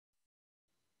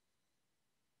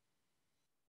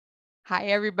Hi,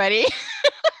 everybody.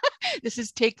 This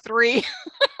is take 3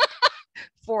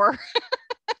 for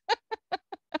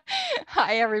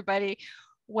Hi, everybody.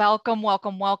 Welcome,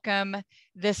 welcome, welcome.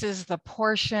 This is the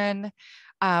portion.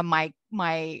 My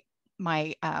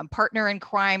partner in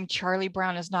crime, Charlie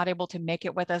Brown, is not able to make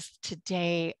it with us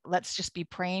today. Let's just be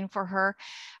praying for her.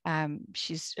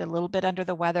 She's a little bit under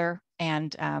the weather,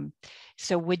 and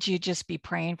so would you just be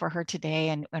praying for her today?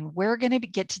 And we're going to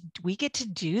get to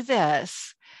do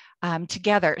this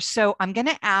together. So I'm going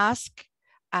to ask.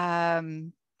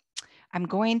 I'm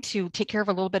going to take care of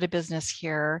a little bit of business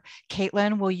here.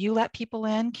 Caitlin, will you let people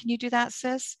in? Can you do that,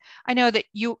 sis? I know that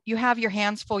you have your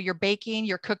hands full. You're baking,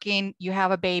 you're cooking, you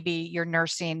have a baby, you're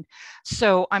nursing.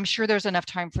 So I'm sure there's enough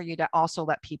time for you to also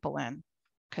let people in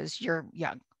because you're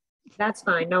young. That's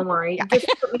fine. Don't worry. Yeah. Just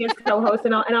put me as co-host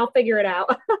and I'll figure it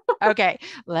out. Okay,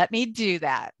 let me do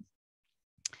that.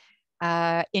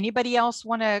 Anybody else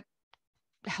want to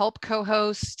help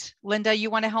co-host? Linda,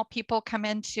 you want to help people come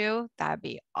in too? That'd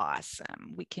be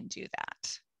awesome. We can do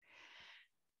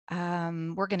that.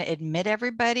 We're going to admit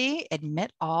everybody,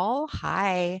 admit all.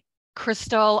 Hi,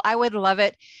 Crystal. I would love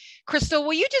it. Crystal,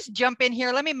 will you just jump in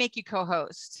here? Let me make you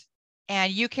co-host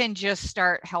and you can just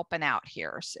start helping out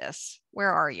here, sis.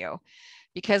 Where are you?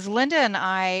 Because Linda and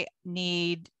I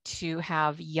need to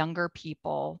have younger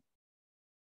people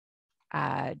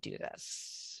do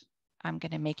this. I'm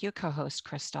going to make you a co-host,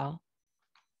 Crystal.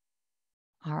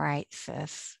 All right,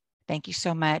 sis. Thank you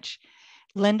so much.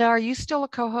 Linda, are you still a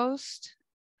co-host?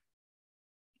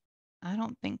 I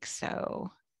don't think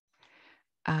so.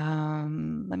 Let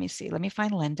me see. Let me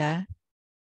find Linda.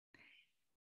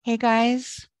 Hey,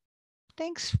 guys.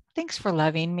 Thanks for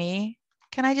loving me.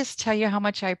 Can I just tell you how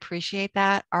much I appreciate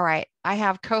that? All right. I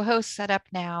have co-host set up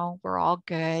now. We're all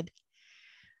good.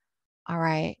 All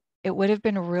right. It would have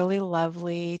been really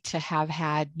lovely to have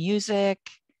had music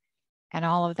and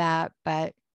all of that,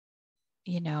 but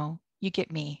you know, you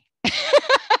get me.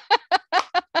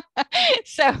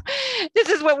 So this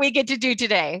is what we get to do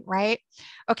today, right?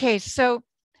 Okay, so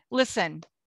listen,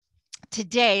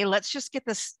 today, let's just get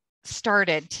this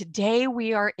started. Today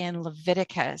we are in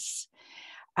Leviticus.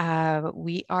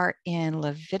 We are in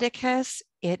Leviticus.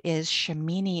 It is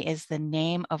Shemini is the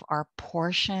name of our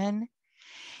portion.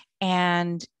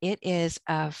 And it is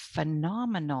a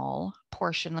phenomenal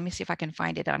portion. Let me see if I can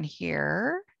find it on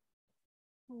here.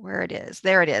 Where it is.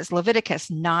 There it is. Leviticus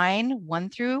 9, 1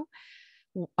 through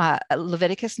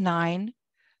Leviticus 9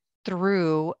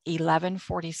 through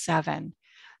 11:47.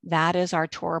 That is our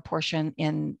Torah portion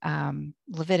in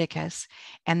Leviticus.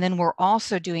 And then we're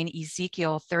also doing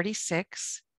Ezekiel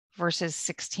 36, verses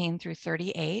 16 through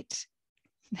 38.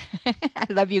 I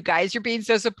love you guys. You're being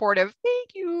so supportive.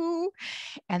 Thank you.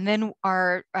 And then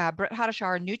our Brit Hadashah,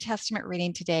 our New Testament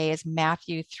reading today is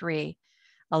Matthew 3,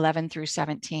 11 through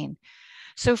 17.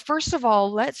 So first of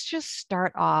all, let's just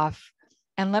start off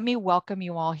and let me welcome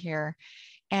you all here.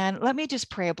 And let me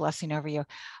just pray a blessing over you.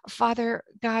 Father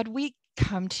God, we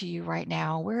come to you right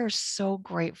now. We're so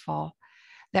grateful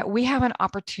that we have an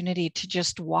opportunity to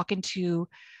just walk into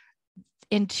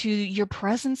your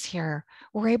presence here.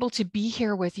 We're able to be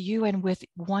here with you and with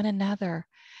one another.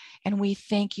 And we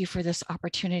thank you for this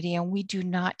opportunity and we do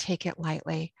not take it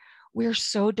lightly. We're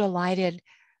so delighted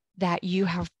that you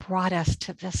have brought us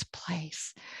to this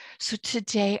place. So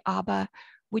today, Abba,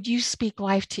 would you speak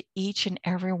life to each and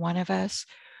every one of us?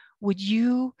 Would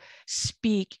you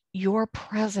speak your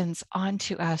presence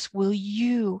onto us? Will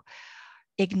you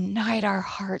ignite our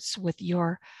hearts with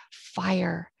your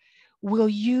fire? Will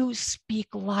you speak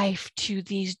life to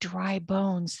these dry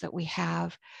bones that we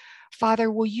have?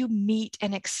 Father, will you meet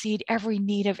and exceed every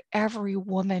need of every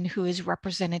woman who is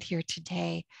represented here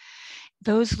today?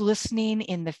 Those listening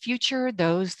in the future,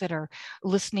 those that are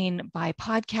listening by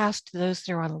podcast, those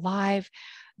that are on live,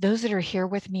 those that are here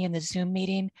with me in the Zoom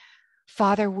meeting,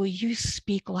 Father, will you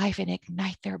speak life and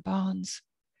ignite their bones?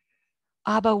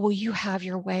 Abba, will you have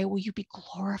your way? Will you be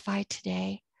glorified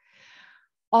today?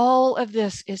 All of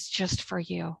this is just for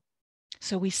you.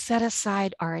 So we set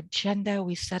aside our agenda,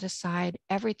 we set aside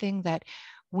everything that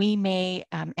we may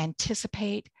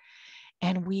anticipate,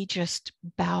 and we just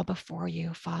bow before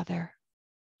you, Father.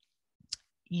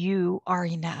 You are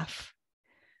enough.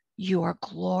 You are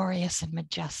glorious and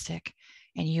majestic,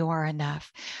 and you are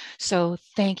enough. So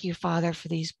thank you, Father, for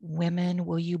these women.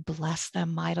 Will you bless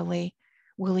them mightily?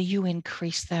 Will you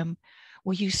increase them?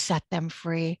 Will you set them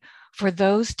free? For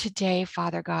those today,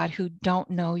 Father God, who don't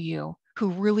know you,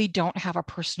 who really don't have a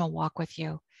personal walk with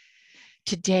you,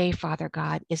 today, Father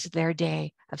God, is their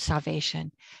day of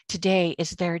salvation. Today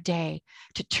is their day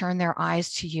to turn their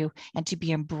eyes to you and to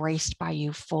be embraced by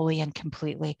you fully and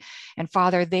completely. And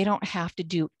Father, they don't have to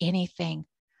do anything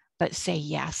but say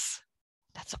yes.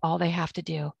 That's all they have to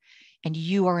do. And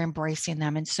you are embracing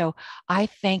them. And so I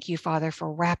thank you, Father,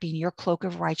 for wrapping your cloak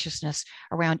of righteousness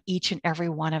around each and every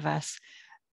one of us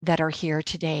that are here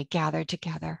today, gathered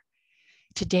together.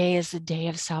 Today is the day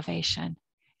of salvation,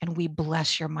 and we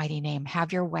bless your mighty name.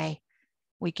 Have your way.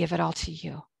 We give it all to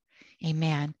you.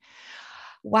 Amen.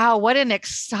 Wow, what an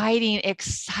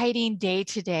exciting day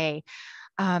today.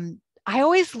 I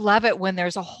always love it when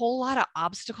there's a whole lot of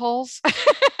obstacles.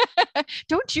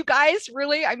 Don't you guys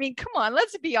really? I mean, come on,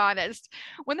 let's be honest.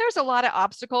 When there's a lot of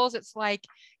obstacles, it's like,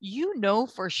 you know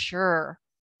for sure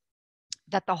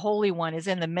that the Holy One is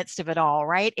in the midst of it all,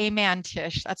 right? Amen,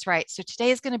 Tish. That's right. So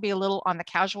today is going to be a little on the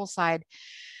casual side.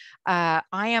 I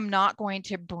am not going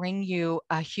to bring you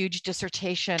a huge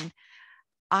dissertation.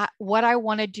 What I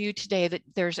want to do today, that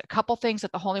there's a couple things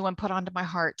that the Holy One put onto my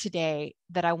heart today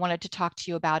that I wanted to talk to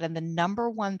you about. And the number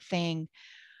one thing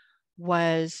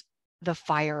was the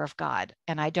fire of God.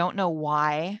 And I don't know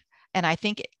why. And I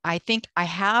think I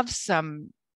have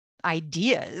some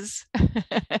ideas.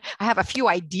 I have a few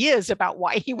ideas about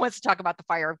why he wants to talk about the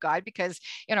fire of God, because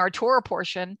in our Torah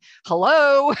portion,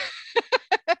 hello,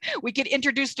 we get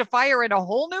introduced to fire in a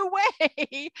whole new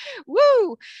way.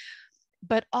 Woo!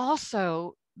 But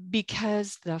also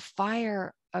because the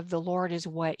fire of the Lord is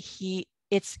what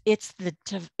it's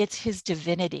his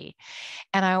divinity.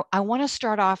 And I want to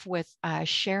start off with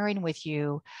sharing with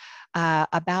you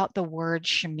about the word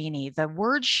Shemini. The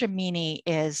word Shemini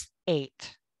is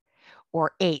 8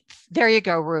 or 8th. There you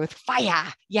go, Ruth.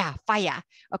 Fire. Yeah, fire.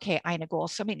 Okay, Ina Goal.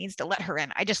 Somebody needs to let her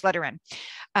in. I just let her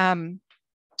in.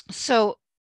 So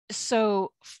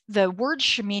the word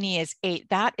Shemini is 8.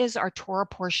 That is our Torah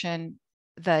portion,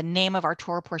 the name of our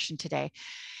Torah portion today.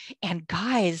 And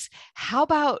guys, how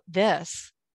about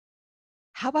this?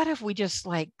 How about if we just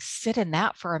like sit in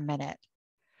that for a minute?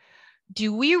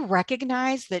 Do we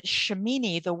recognize that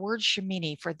Shemini, the word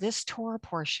Shemini for this Torah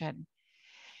portion,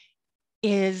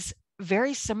 is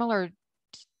very similar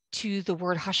to the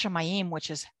word Hashemayim, which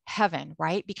is heaven,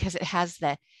 right? Because it has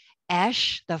the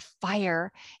Esh, the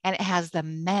fire, and it has the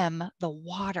Mem, the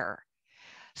water.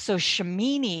 So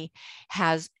Shemini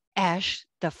has Esh,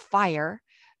 the fire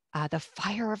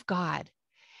of God.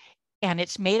 And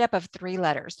it's made up of 3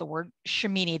 letters, the word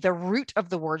Shemini, the root of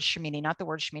the word Shemini, not the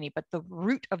word Shemini, but the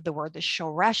root of the word, the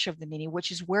shoresh of the meaning,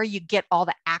 which is where you get all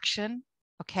the action,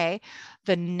 okay?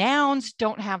 The nouns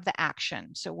don't have the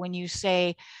action. So when you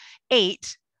say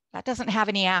 8, that doesn't have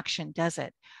any action, does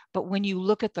it? But when you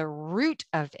look at the root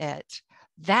of it,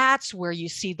 that's where you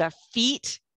see the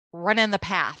feet running the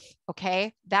path,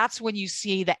 okay? That's when you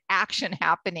see the action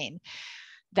happening.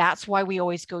 That's why we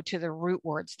always go to the root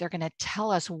words. They're going to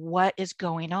tell us what is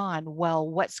going on. Well,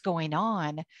 what's going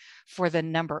on for the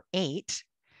number 8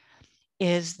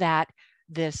 is that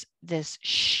this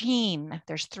sheen,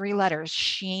 there's 3 letters,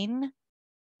 sheen,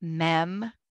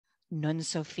 mem, nun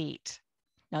sofit.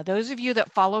 Now, those of you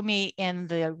that follow me in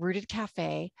the Rooted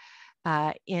Cafe,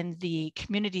 in the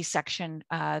community section,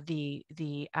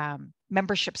 the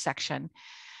membership section,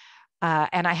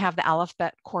 and I have the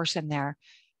alphabet course in there,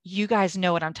 you guys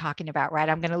know what I'm talking about, right?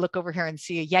 I'm going to look over here and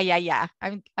see, yeah.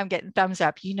 I'm getting thumbs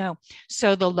up, you know.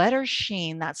 So the letter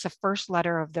sheen, that's the first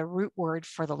letter of the root word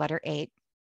for the letter 8.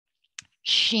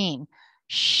 Sheen,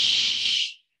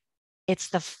 shh. It's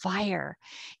the fire.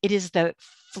 It is the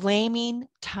flaming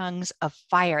tongues of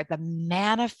fire, the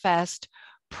manifest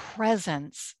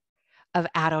presence of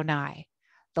Adonai.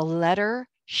 The letter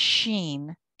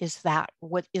sheen is that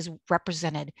what is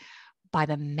represented by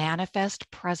the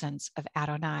manifest presence of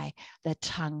Adonai, the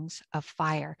tongues of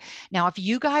fire. Now, if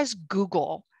you guys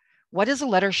Google, what does the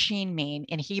letter sheen mean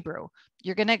in Hebrew?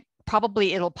 You're going to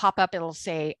probably, it'll pop up, it'll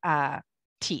say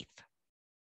teeth.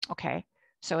 Okay.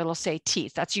 So it'll say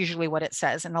teeth. That's usually what it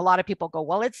says. And a lot of people go,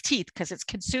 well, it's teeth because it's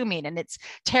consuming and it's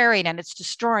tearing and it's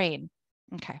destroying.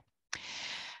 Okay.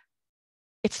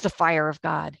 It's the fire of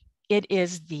God. It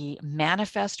is the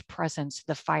manifest presence,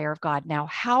 the fire of God. Now,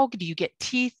 how do you get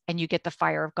teeth and you get the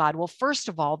fire of God? Well, first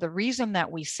of all, the reason that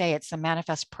we say it's the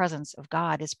manifest presence of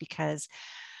God is because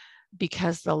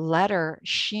the letter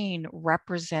Sheen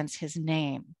represents his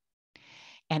name,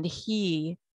 and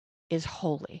he is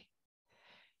holy,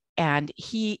 and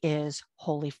he is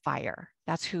holy fire.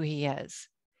 That's who he is.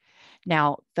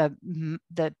 Now, the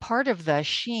part of the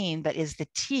sheen that is the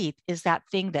teeth is that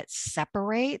thing that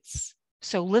separates.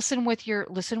 So listen with your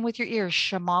ears,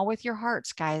 shema with your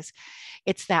hearts, guys.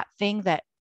 It's that thing that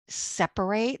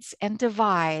separates and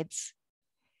divides.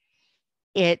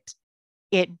 It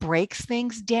It breaks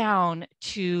things down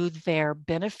to their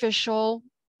beneficial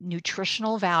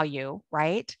nutritional value,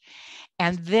 right?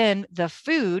 And then the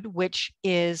food, which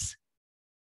is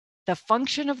the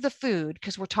function of the food,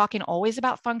 because we're talking always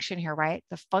about function here, right?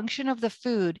 The function of the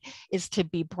food is to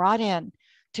be brought in,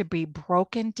 to be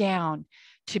broken down,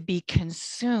 to be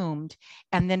consumed,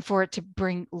 and then for it to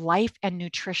bring life and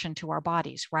nutrition to our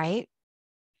bodies, right?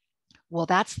 Well,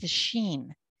 that's the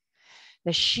sheen.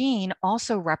 The sheen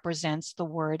also represents the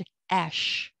word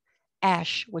esh,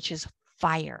 which is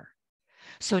fire.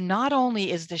 So not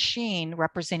only is the sheen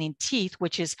representing teeth,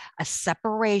 which is a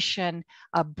separation,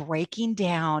 a breaking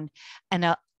down, and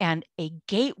a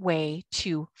gateway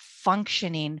to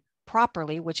functioning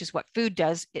properly, which is what food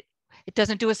does. It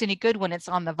doesn't do us any good when it's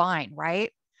on the vine,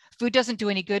 right? Food doesn't do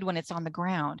any good when it's on the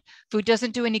ground. Food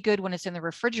doesn't do any good when it's in the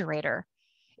refrigerator.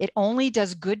 It only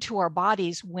does good to our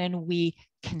bodies when we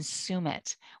consume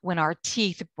it, when our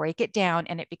teeth break it down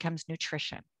and it becomes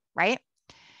nutrition, right?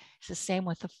 It's the same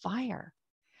with the fire.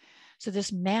 So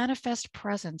this manifest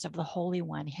presence of the Holy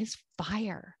One, his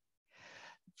fire,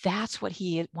 that's what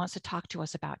he wants to talk to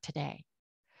us about today.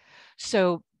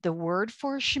 So the word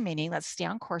for Shemini, let's stay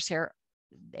on course here,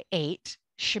 8,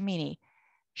 Shemini,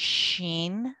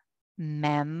 Sheen,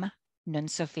 Mem, Nun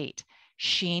Sofit.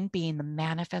 Sheen being the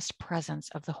manifest presence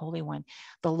of the Holy One.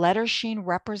 The letter Sheen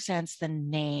represents the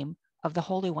name of the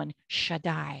Holy One,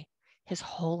 Shaddai, his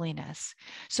holiness.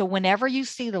 So whenever you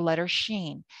see the letter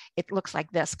Sheen, it looks like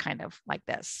this, kind of like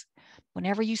this.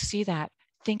 Whenever you see that,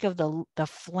 think of the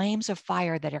flames of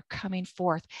fire that are coming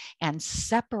forth and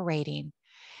separating,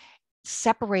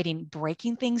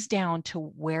 breaking things down to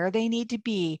where they need to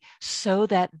be so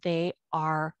that they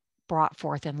are brought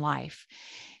forth in life.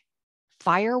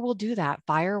 Fire will do that.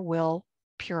 Fire will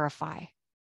purify.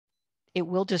 It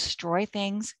will destroy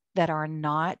things that are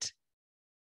not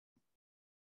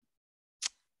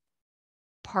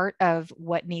part of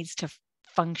what needs to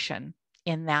function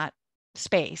in that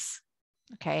space.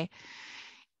 Okay.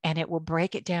 And it will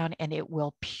break it down and it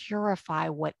will purify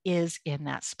what is in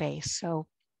that space. So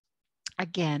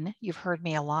again, you've heard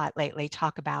me a lot lately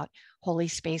talk about holy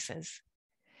spaces.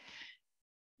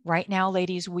 Right now,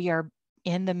 ladies, we are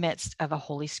in the midst of a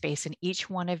holy space, and each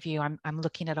one of you, I'm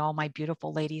looking at all my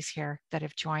beautiful ladies here that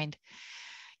have joined.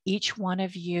 Each one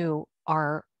of you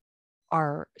are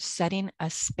setting a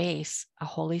space, a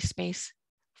holy space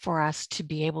for us to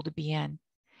be able to be in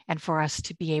and for us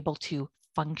to be able to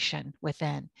function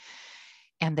within.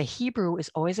 And the Hebrew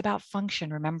is always about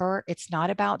function. Remember, it's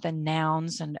not about the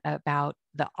nouns and about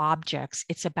the objects.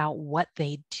 It's about what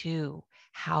they do,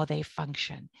 how they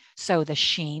function. So the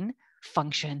sheen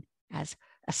function as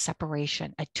a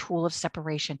separation, a tool of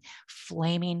separation,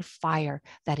 flaming fire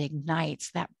that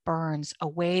ignites, that burns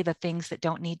away the things that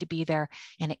don't need to be there.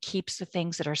 And it keeps the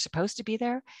things that are supposed to be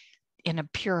there in a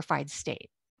purified state,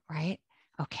 right?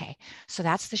 Okay, so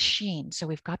that's the sheen. So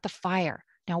we've got the fire.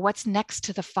 Now, what's next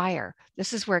to the fire?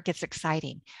 This is where it gets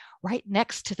exciting. Right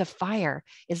next to the fire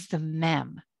is the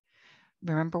mem.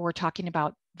 Remember, we're talking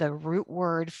about the root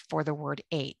word for the word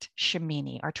 8,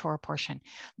 Shemini, our Torah portion.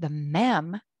 The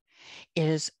mem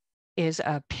is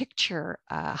a picture,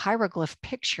 a hieroglyph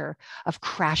picture of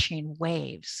crashing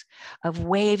waves, of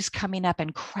waves coming up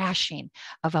and crashing,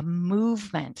 of a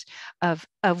movement, of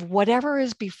whatever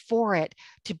is before it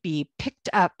to be picked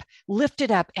up, lifted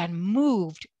up, and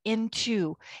moved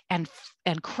into and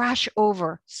crash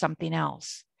over something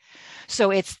else.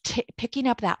 So it's picking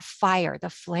up that fire, the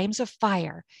flames of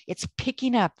fire. It's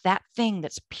picking up that thing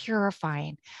that's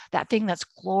purifying, that thing that's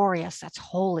glorious, that's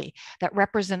holy, that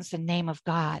represents the name of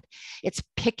God. It's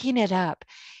picking it up,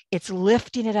 it's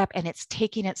lifting it up, and it's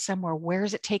taking it somewhere. Where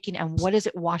is it taking, and what is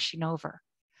it washing over?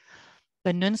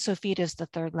 The Nun Sofit is the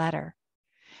third letter.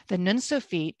 The Nun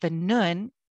Sofit, the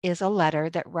Nun is a letter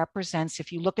that represents,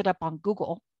 if you look it up on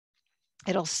Google,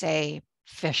 it'll say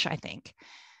fish, I think.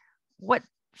 What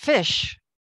fish?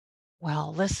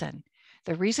 Well, listen,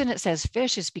 the reason it says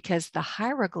fish is because the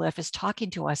hieroglyph is talking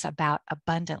to us about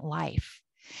abundant life,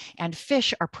 and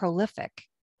fish are prolific.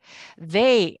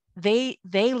 They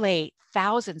lay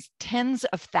thousands, tens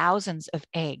of thousands of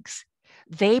eggs.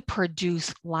 They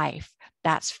produce life.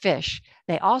 That's fish.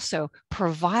 They also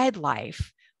provide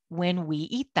life when we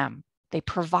eat them. They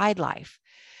provide life.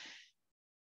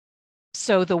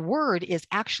 So the word is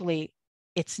actually,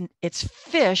 it's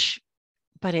fish,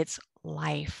 but it's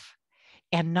life.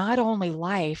 And not only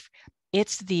life,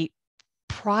 it's the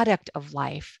product of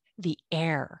life, the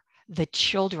air, the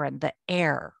children, the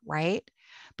air, right?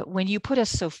 But when you put a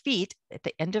Sofit at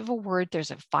the end of a word,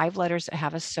 there's 5 letters that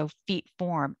have a Sofit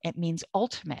form. It means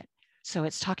ultimate. So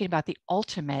it's talking about the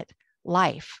ultimate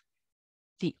life,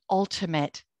 the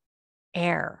ultimate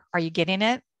heir. Are you getting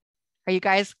it? Are you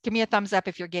guys, give me a thumbs up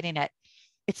if you're getting it.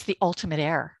 It's the ultimate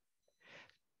heir.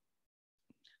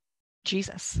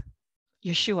 Jesus,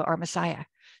 Yeshua, our Messiah.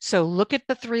 So look at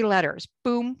the three letters.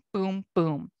 Boom, boom,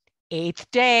 boom. Eighth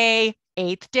day,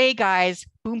 guys.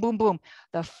 Boom, boom, boom.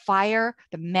 The fire,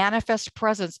 the manifest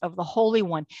presence of the Holy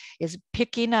One is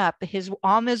picking up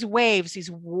on his waves. He's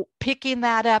picking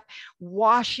that up,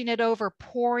 washing it over,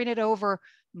 pouring it over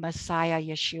Messiah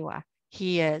Yeshua.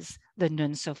 He is the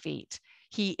Nun Sophit.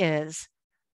 He is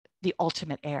the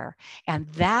ultimate heir. And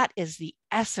that is the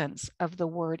essence of the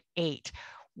word eight.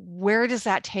 Where does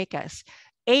that take us?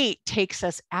 Eight takes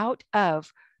us out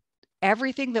of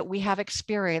everything that we have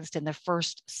experienced in the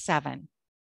first seven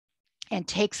and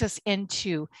takes us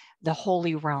into the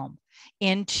holy realm,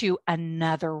 into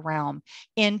another realm,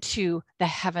 into the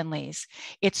heavenlies.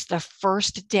 It's the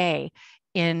first day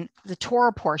in the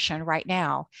Torah portion right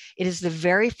now. It is the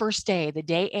very first day, the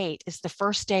day 8 is the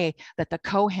first day that the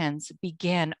Kohens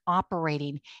begin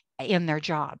operating in their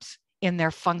jobs, in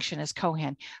their function as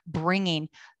Kohen,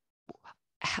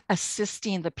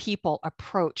 assisting the people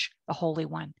approach the Holy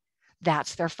One.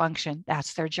 That's their function.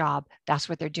 That's their job. That's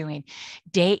what they're doing.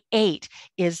 Day 8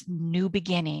 is new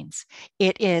beginnings.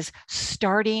 It is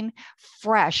starting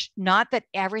fresh. Not that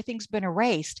everything's been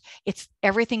erased.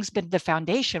 Everything's been the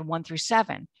foundation, 1 through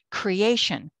 7.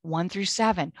 Creation, 1 through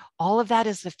 7. All of that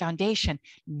is the foundation.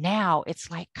 Now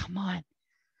it's like, come on.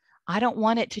 I don't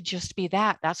want it to just be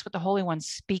that. That's what the Holy One's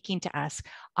speaking to us.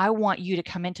 I want you to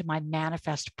come into my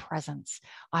manifest presence.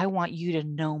 I want you to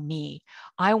know me.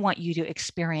 I want you to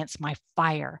experience my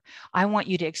fire. I want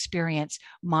you to experience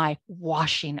my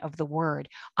washing of the word.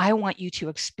 I want you to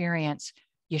experience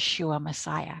Yeshua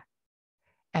Messiah.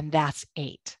 And that's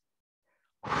 8.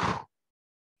 Whew.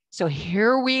 So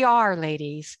here we are,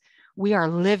 ladies. We are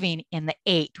living in the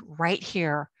 8 right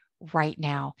here, right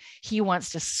now. He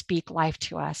wants to speak life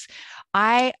to us.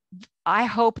 I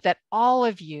hope that all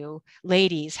of you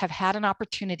ladies have had an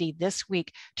opportunity this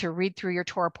week to read through your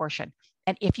Torah portion.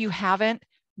 And if you haven't,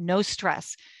 no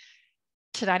stress.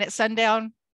 Tonight at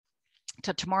sundown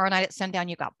to tomorrow night at sundown,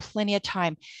 you've got plenty of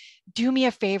time. Do me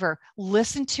a favor,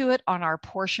 listen to it on our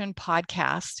portion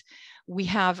podcast. We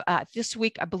have this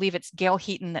week, I believe it's Gail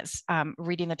Heaton that's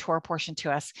reading the Torah portion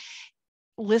to us.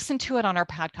 Listen to it on our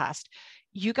podcast.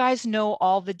 You guys know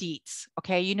all the deets,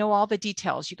 okay? You know all the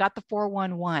details. You got the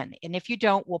 411. And if you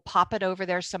don't, we'll pop it over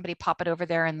there. Somebody pop it over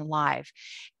there in the live.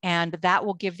 And that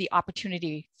will give the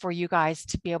opportunity for you guys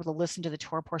to be able to listen to the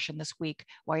Torah portion this week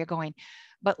while you're going.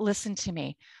 But listen to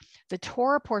me. The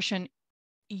Torah portion,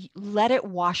 let it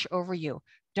wash over you.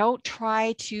 Don't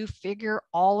try to figure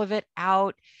all of it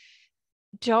out.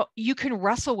 You can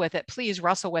wrestle with it. Please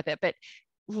wrestle with it. But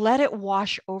let it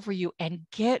wash over you and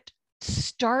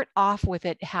start off with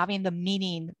it having the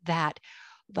meaning that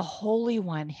the Holy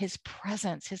One, his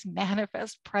presence, his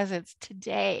manifest presence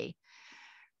today,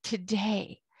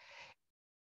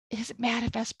 his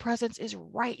manifest presence is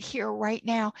right here, right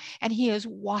now. And he is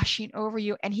washing over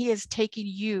you and he is taking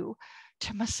you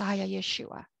to Messiah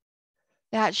Yeshua.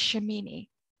 That's Shemini.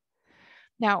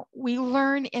 Now we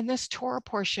learn in this Torah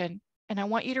portion, and I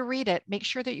want you to read it. Make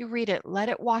sure that you read it. Let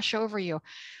it wash over you.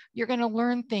 You're going to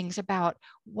learn things about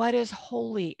what is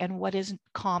holy and what is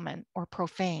common or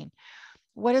profane,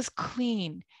 what is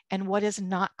clean and what is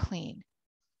not clean.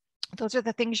 Those are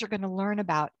the things you're going to learn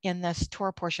about in this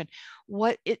Torah portion.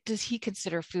 Does he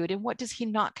consider food and what does he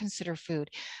not consider food?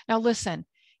 Now listen,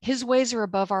 his ways are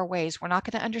above our ways. We're not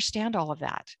going to understand all of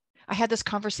that. I had this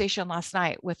conversation last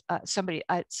night with somebody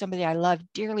I love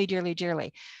dearly, dearly,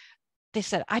 dearly. They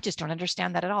said, I just don't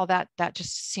understand that at all. That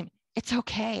just seemed, it's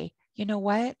okay. You know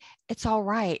what? It's all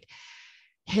right.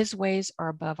 His ways are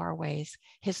above our ways.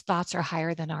 His thoughts are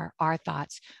higher than our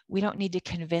thoughts. We don't need to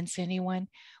convince anyone.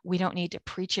 We don't need to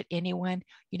preach at anyone.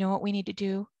 You know what we need to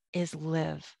do is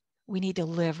live. We need to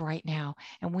live right now.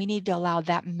 And we need to allow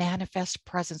that manifest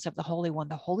presence of the Holy One,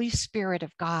 the Holy Spirit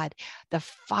of God, the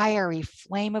fiery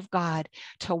flame of God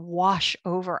to wash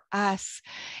over us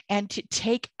and to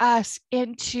take us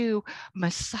into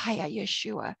Messiah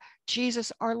Yeshua,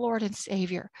 Jesus, our Lord and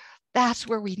Savior. That's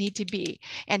where we need to be.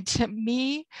 And to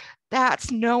me, that's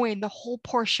knowing the whole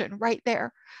portion right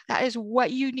there. That is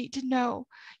what you need to know.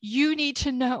 You need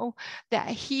to know that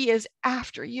he is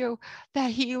after you,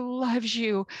 that he loves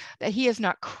you, that he is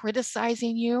not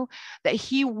criticizing you, that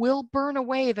he will burn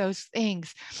away those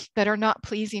things that are not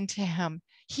pleasing to him.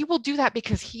 He will do that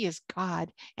because he is God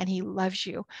and he loves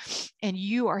you and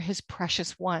you are his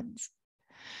precious ones.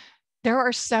 There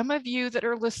are some of you that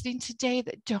are listening today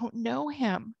that don't know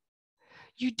him.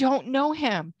 You don't know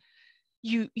him.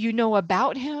 you know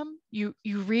about him, you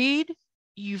read,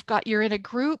 you're in a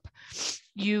group,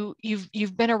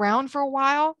 you've been around for a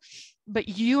while, but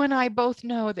you and I both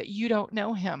know that you don't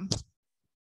know him.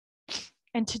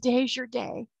 And today's your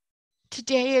day.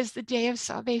 Today is the day of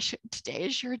salvation. Today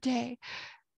is your day.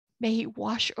 May he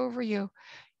wash over you.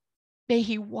 May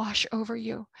he wash over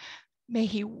you. May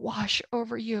he wash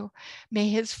over you. May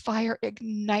his fire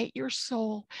ignite your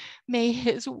soul. May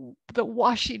the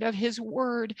washing of his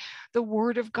word, the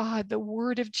word of God, the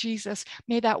word of Jesus,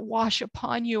 may that wash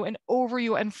upon you and over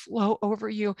you and flow over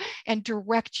you and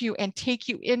direct you and take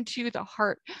you into the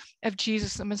heart of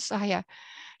Jesus, the Messiah.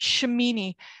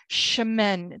 Shemini,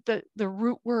 shemen, the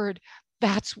root word,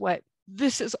 that's what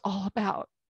this is all about.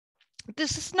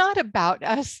 This is not about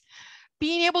us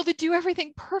being able to do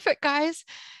everything perfect, guys.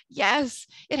 Yes,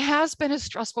 it has been a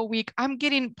stressful week. I'm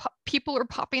getting people are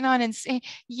popping on and saying,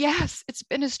 yes, it's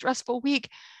been a stressful week.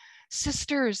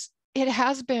 Sisters, it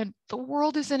has been. The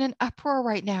world is in an uproar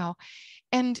right now.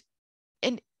 And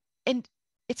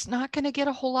it's not going to get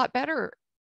a whole lot better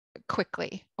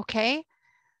quickly, okay?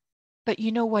 But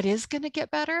you know what is going to get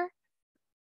better?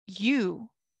 You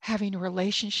having a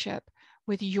relationship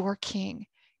with your King,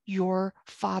 your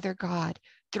Father God,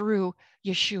 through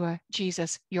Yeshua,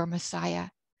 Jesus, your Messiah.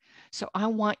 So I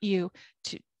want you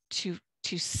to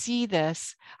see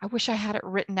this. I wish I had it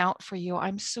written out for you.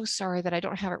 I'm so sorry that I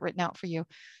don't have it written out for you.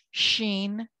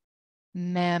 Shin,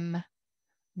 Mem,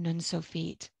 Nun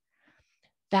Sofit.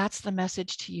 That's the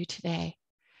message to you today.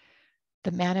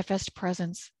 The manifest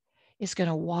presence is going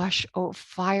to wash over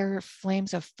fire,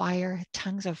 flames of fire,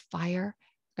 tongues of fire,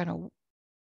 going to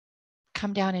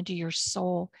come down into your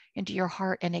soul, into your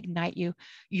heart, and ignite you.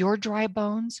 Your dry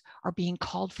bones are being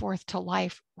called forth to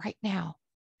life right now.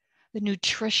 The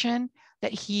nutrition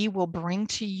that he will bring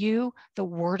to you, the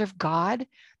word of God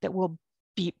that will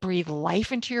breathe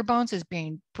life into your bones, is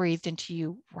being breathed into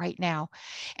you right now.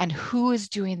 And who is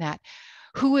doing that?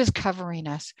 Who is covering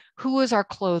us? Who is our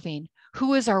clothing?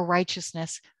 Who is our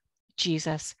righteousness?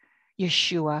 Jesus,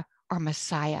 Yeshua, our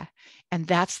Messiah. And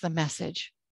that's the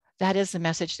message. That is the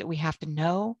message that we have to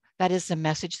know. That is the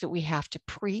message that we have to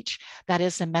preach. That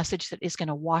is the message that is going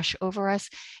to wash over us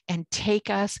and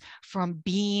take us from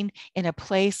being in a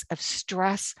place of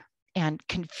stress and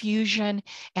confusion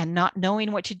and not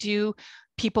knowing what to do.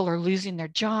 People are losing their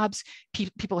jobs.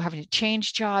 People are having to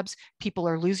change jobs. People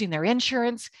are losing their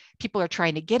insurance. People are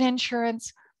trying to get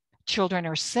insurance. Children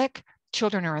are sick.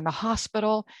 Children are in the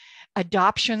hospital.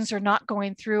 Adoptions are not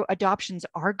going through. Adoptions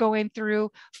are going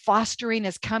through. Fostering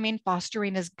is coming.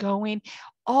 Fostering is going.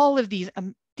 All of these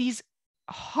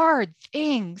hard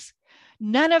things,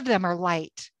 none of them are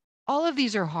light. All of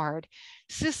these are hard.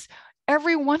 Sis,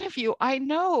 every one of you, I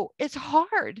know it's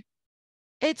hard.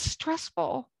 It's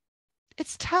stressful.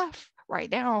 It's tough right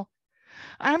now.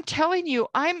 I'm telling you,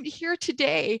 I'm here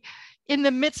today in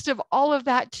the midst of all of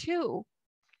that too,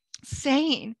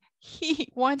 saying he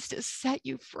wants to set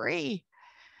you free.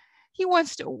 He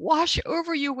wants to wash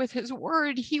over you with his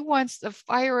word. He wants the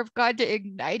fire of God to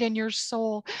ignite in your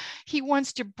soul. He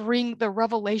wants to bring the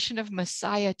revelation of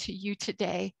Messiah to you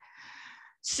today.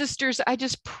 Sisters, I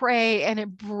just pray and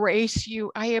embrace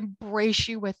you. I embrace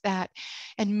you with that.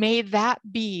 And may that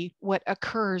be what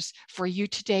occurs for you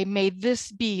today. May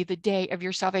this be the day of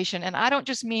your salvation. And I don't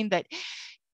just mean that.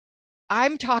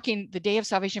 I'm talking the day of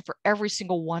salvation for every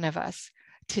single one of us.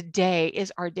 Today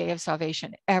is our day of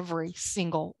salvation, every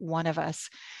single one of us.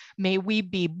 May we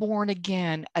be born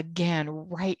again,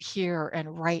 right here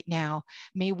and right now.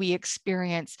 May we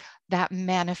experience that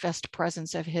manifest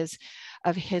presence of his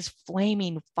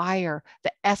flaming fire,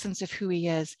 the essence of who he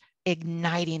is,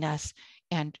 igniting us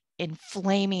and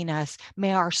inflaming us.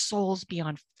 May our souls be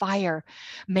on fire.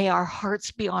 May our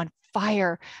hearts be on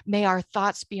fire. May our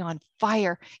thoughts be on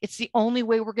fire. It's the only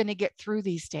way we're going to get through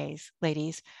these days,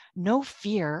 ladies. No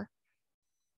fear.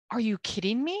 Are you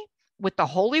kidding me? With the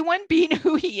Holy One being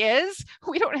who he is,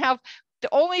 we don't have the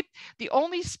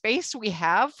only space we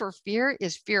have for fear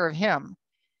is fear of him,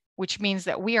 which means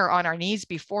that we are on our knees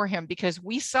before him, because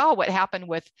we saw what happened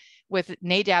with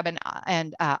Nadab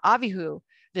and Abihu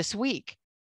this week.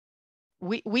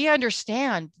 We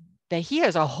understand that he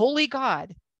is a holy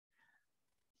God.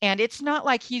 And it's not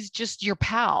like he's just your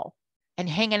pal and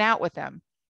hanging out with them.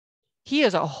 He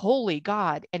is a holy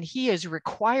God, and he is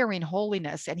requiring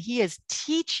holiness, and he is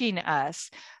teaching us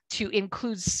to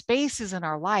include spaces in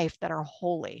our life that are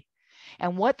holy.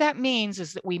 And what that means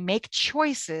is that we make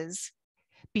choices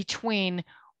between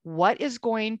what is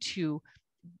going to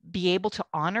be able to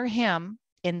honor him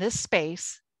in this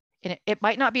space. And it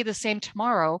might not be the same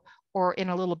tomorrow or in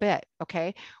a little bit,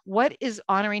 okay? What is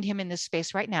honoring him in this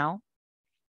space right now?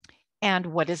 and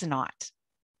what is not.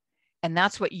 And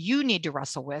that's what you need to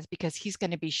wrestle with, because he's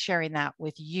going to be sharing that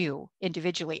with you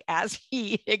individually as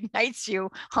he ignites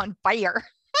you on fire.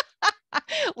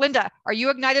 Linda, are you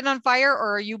ignited on fire,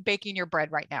 or are you baking your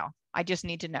bread right now? I just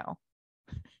need to know.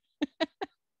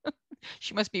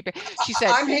 She must be. She said,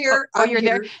 "I'm here." Oh, you're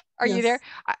here. there. Are you there?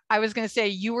 I was going to say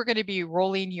you were going to be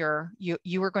rolling your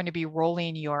you were going to be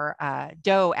rolling your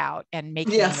dough out and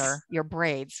making your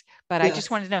braids. But I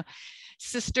just wanted to know,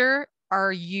 sister,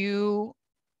 are you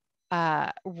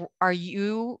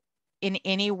in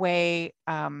any way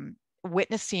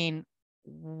witnessing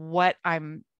what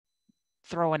I'm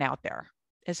throwing out there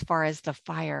as far as the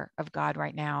fire of God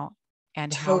right now,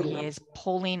 and how he is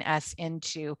pulling us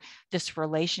into this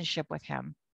relationship with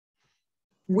him?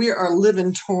 We are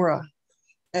living Torah.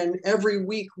 And every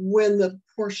week when the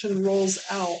portion rolls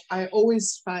out, I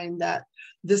always find that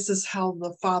this is how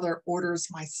the Father orders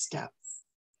my steps.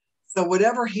 So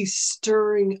whatever he's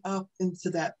stirring up into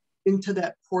that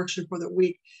portion for the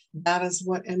week, that is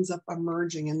what ends up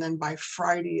emerging. And then by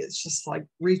Friday, it's just like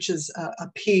reaches a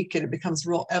peak, and it becomes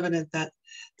real evident that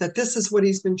this is what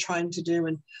he's been trying to do.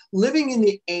 And living in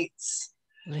the eights,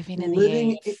 living in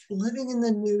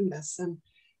the newness. And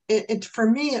it for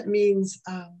me, it means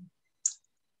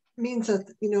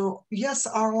that, yes,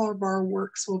 all of our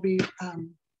works will be,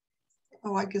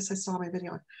 I guess I saw my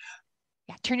video.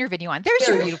 Yeah, turn your video on. There's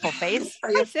your beautiful face.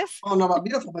 Hi, sis. Oh, no, not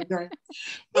beautiful, but there.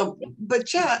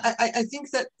 But yeah, I think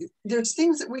that there's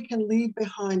things that we can leave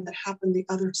behind that happen the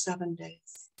other 7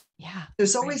 days. Yeah.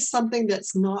 There's always something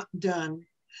that's not done.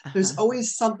 There's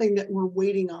always something that we're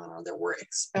waiting on or that we're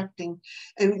expecting.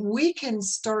 And we can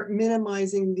start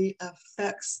minimizing the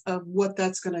effects of what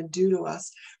that's going to do to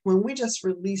us when we just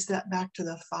release that back to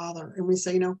the Father. And we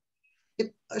say, Rabbi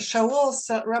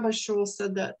Shaul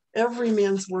said that every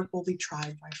man's work will be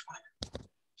tried by fire.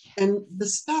 And the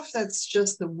stuff that's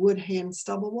just the wood, hay, and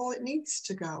stubble, well, it needs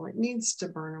to go. It needs to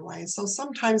burn away. So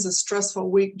sometimes a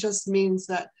stressful week just means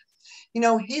that,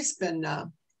 he's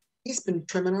been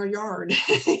trimming our yard.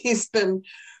 He's been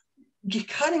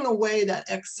cutting away that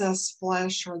excess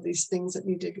flesh or these things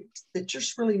that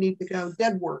just really need to go.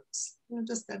 Dead works,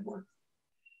 just dead work.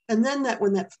 And then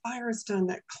when that fire is done,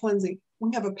 that cleansing,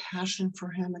 we have a passion for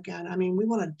him again. I mean, we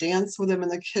want to dance with him in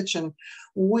the kitchen.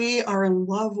 We are in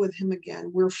love with him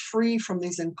again. We're free from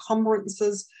these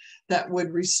encumbrances that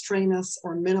would restrain us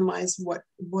or minimize what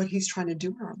he's trying to do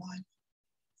in our life.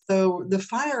 So the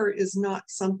fire is not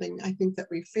something I think that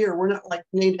we fear. We're not like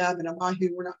Nadab and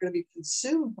Abihu. We're not going to be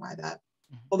consumed by that,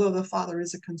 although the Father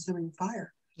is a consuming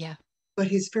fire. Yeah. But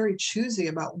he's very choosy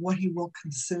about what he will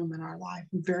consume in our life.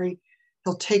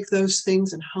 He'll take those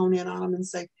things and hone in on them and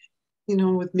say,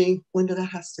 with me, Linda, that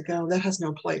has to go. That has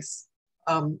no place.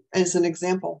 As an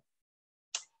example,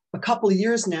 a couple of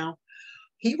years now,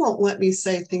 he won't let me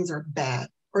say things are bad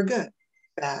or good.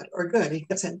 Bad or good. He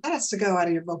kept saying, that has to go out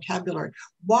of your vocabulary.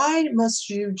 Why must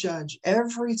you judge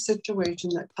every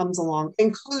situation that comes along,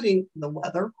 including the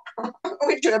weather,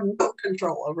 which you have no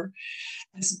control over,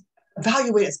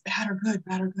 evaluate as bad or good,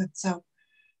 bad or good? So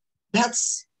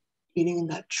that's eating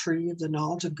that tree of the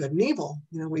knowledge of good and evil.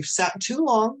 We've sat too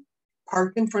long,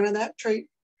 parked in front of that tree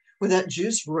with that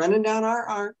juice running down our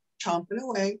arm, chomping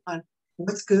away on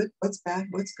what's good, what's bad,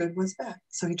 what's good, what's bad.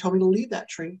 So he told me to leave that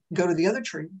tree, go to the other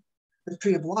tree, the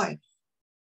tree of life,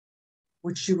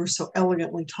 which you were so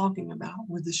elegantly talking about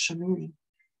with the Shemini.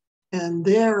 And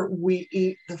there we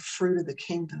eat the fruit of the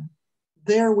kingdom.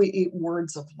 There we eat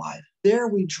words of life. There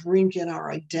we drink in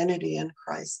our identity in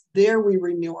Christ. There we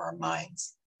renew our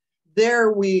minds.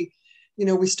 There we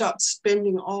stop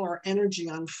spending all our energy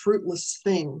on fruitless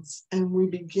things, and we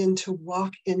begin to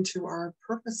walk into our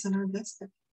purpose and our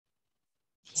destiny.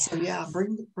 Yes. So yeah,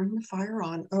 bring the fire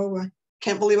on. Oh, I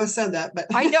can't believe I said that, but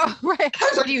I know, right?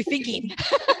 What are you thinking?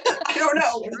 I don't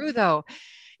know. It's true though.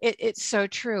 It's so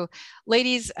true.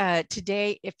 Ladies,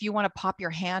 today, if you want to pop your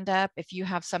hand up, if you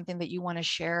have something that you want to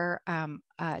share,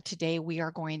 today we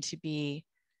are going to be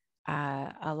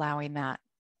allowing that,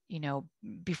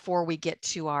 before we get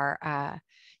to our,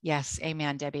 yes,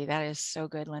 amen, Debbie. That is so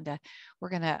good, Linda. We're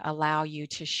going to allow you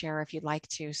to share if you'd like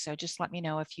to. So just let me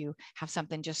know if you have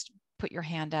something, just put your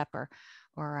hand up or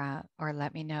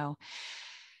let me know.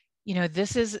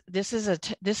 This is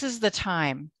the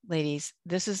time, ladies.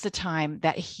 This is the time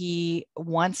that he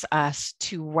wants us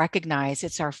to recognize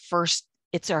this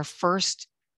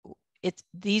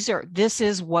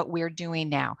is what we're doing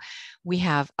now. We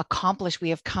have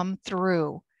come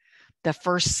through the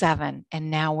first 7, and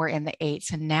now we're in the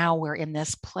 8s, and now we're in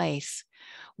this place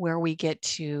where we get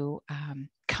to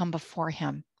come before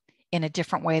him in a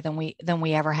different way than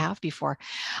we ever have before.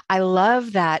 I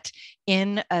love that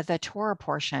in the Torah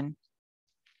portion.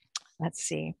 Let's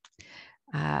see,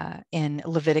 in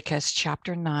Leviticus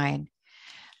chapter 9,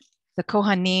 the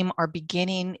Kohanim are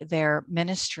beginning their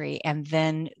ministry, and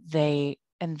then the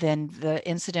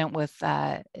incident with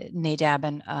Nadab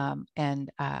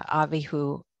and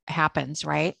Avihu happens,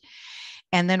 right?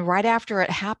 And then right after it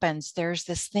happens, there's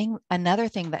another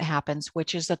thing that happens,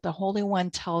 which is that the Holy One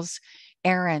tells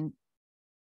Aaron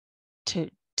to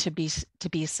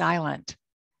be silent.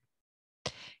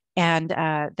 And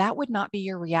that would not be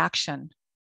your reaction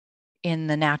in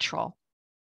the natural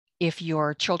if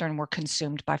your children were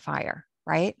consumed by fire,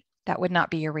 right? That would not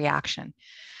be your reaction.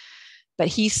 But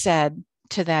he said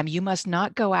to them, you must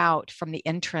not go out from the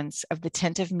entrance of the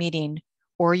tent of meeting,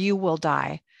 or you will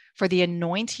die, for the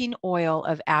anointing oil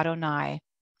of Adonai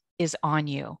is on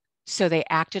you. So they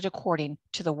acted according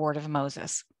to the word of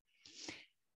Moses.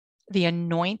 The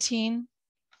anointing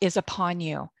is upon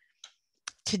you.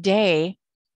 Today,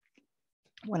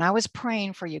 when I was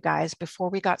praying for you guys before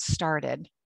we got started,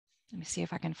 let me see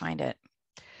if I can find it.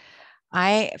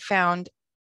 I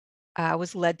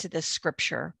was led to this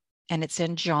scripture, and it's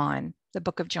in John, the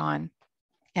book of John.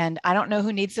 And I don't know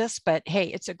who needs this, but hey,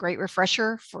 it's a great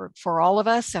refresher for all of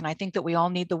us. And I think that we all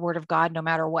need the word of God no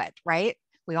matter what, right?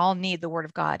 We all need the word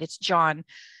of God. It's John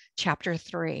chapter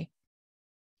 3.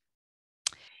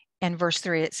 And verse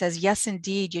 3, it says, yes,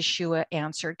 indeed, Yeshua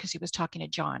answered, because he was talking to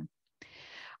John.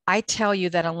 I tell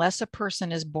you that unless a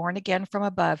person is born again from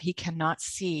above, he cannot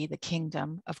see the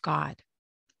kingdom of God.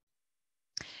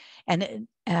 And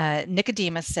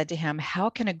Nicodemus said to him, how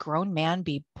can a grown man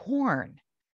be born?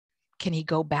 Can he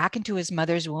go back into his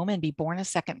mother's womb and be born a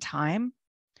second time?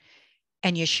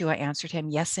 And Yeshua answered him,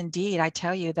 yes, indeed, I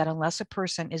tell you that unless a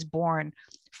person is born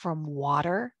from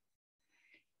water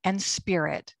and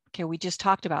spirit, okay, we just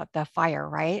talked about the fire,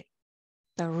 right?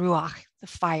 The ruach, the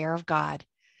fire of God.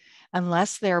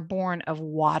 Unless they're born of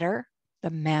water, the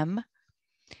mem,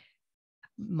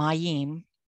 mayim,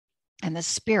 and the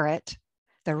spirit,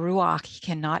 the ruach, he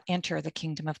cannot enter the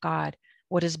kingdom of God.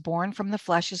 What is born from the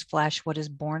flesh is flesh. What is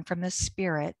born from the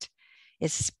spirit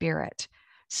is spirit.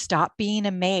 Stop being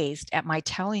amazed at my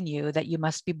telling you that you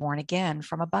must be born again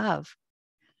from above.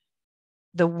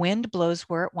 The wind blows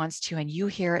where it wants to, and you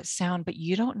hear its sound, but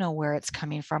you don't know where it's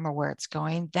coming from or where it's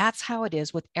going. That's how it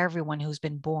is with everyone who's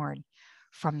been born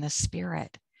from the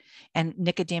Spirit. And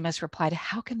Nicodemus replied,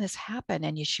 how can this happen?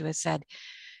 And Yeshua said,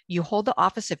 you hold the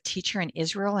office of teacher in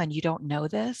Israel and you don't know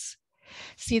this?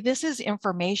 See, this is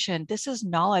information. This is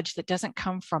knowledge that doesn't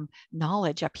come from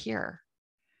knowledge up here,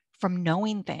 from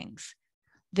knowing things.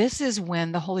 This is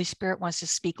when the Holy Spirit wants to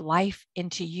speak life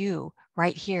into you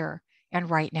right here and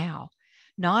right now.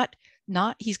 Not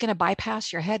he's going to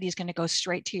bypass your head. He's going to go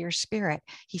straight to your spirit.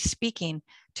 He's speaking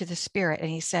to the spirit. And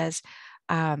he says,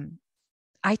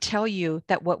 I tell you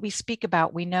that what we speak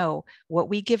about, we know. What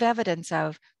we give evidence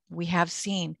of, we have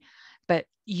seen. But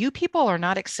you people are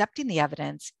not accepting the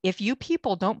evidence. If you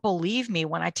people don't believe me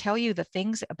when I tell you the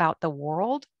things about the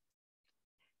world,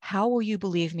 how will you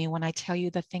believe me when I tell you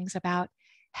the things about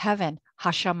heaven,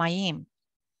 Hashamayim?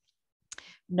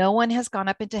 No one has gone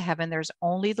up into heaven. There's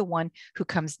only the one who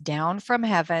comes down from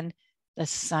heaven, the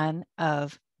Son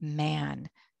of Man,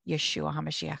 Yeshua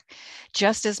HaMashiach.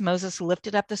 Just as Moses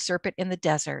lifted up the serpent in the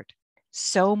desert,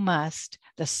 so must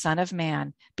the Son of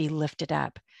Man be lifted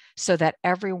up, so that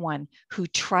everyone who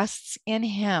trusts in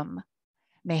him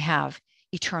may have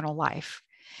eternal life.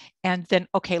 And then,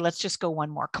 okay, let's just go one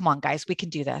more. Come on, guys, we can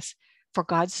do this. For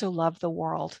God so loved the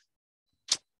world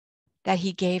that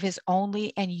he gave his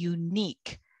only and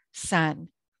unique Son,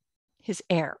 his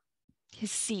heir, his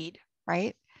seed,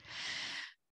 right?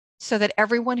 So that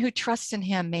everyone who trusts in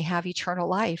him may have eternal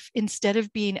life instead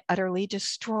of being utterly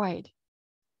destroyed.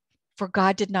 For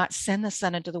God did not send the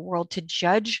Son into the world to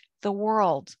judge the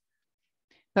world,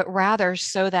 but rather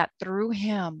so that through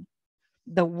him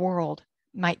the world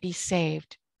might be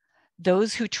saved.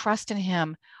 Those who trust in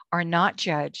him are not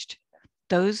judged.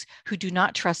 Those who do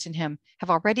not trust in him have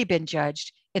already been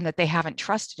judged in that they haven't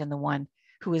trusted in the one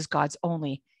who is God's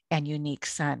only and unique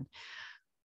Son.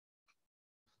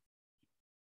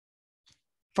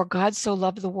 For God so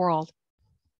loved the world.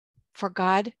 For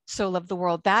God so loved the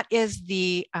world. That is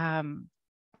the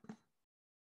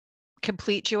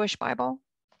complete Jewish Bible.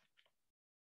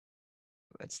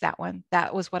 It's that one.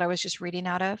 That was what I was just reading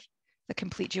out of, the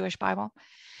complete Jewish Bible.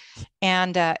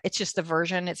 And it's just the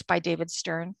version. It's by David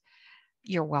Stern.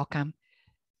 You're welcome.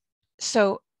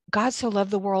 So God so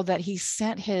loved the world that he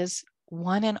sent his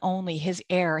one and only, his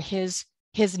heir, his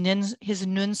nun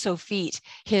Sofit,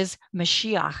 his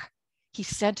Mashiach. He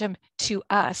sent him to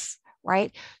us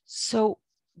right? So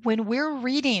when we're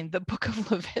reading the book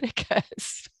of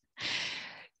Leviticus,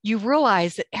 you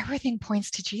realize that everything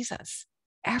points to Jesus.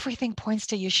 Everything points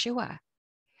to Yeshua.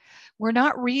 We're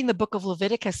not reading the book of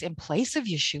Leviticus in place of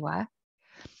Yeshua.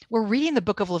 We're reading the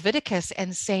book of Leviticus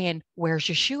and saying, where's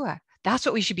Yeshua? That's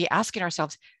what we should be asking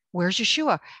ourselves. Where's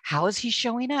Yeshua? How is he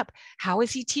showing up? How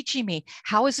is he teaching me?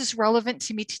 How is this relevant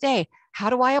to me today? How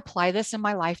do I apply this in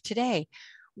my life today?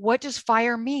 What does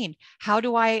fire mean? How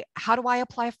do I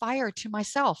apply fire to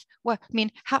myself? What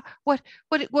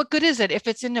good is it if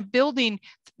it's in a building,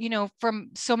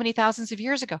 from so many thousands of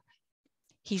years ago?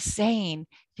 He's saying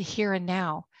the here and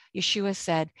now. Yeshua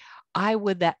said, I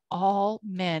would that all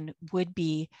men would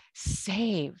be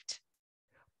saved,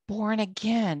 born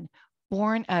again,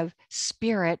 born of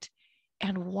spirit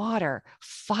and water,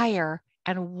 fire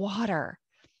and water.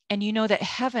 And you know that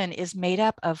heaven is made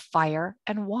up of fire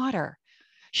and water.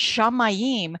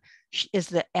 Shamayim is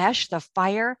the esh, the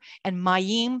fire, and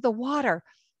mayim, the water.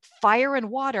 Fire and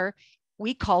water,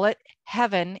 we call it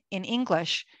heaven in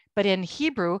English, but in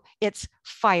Hebrew, it's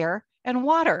fire and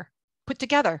water put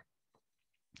together.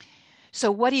 So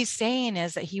what he's saying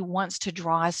is that he wants to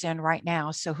draw us in right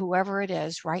now. So whoever it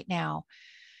is right now,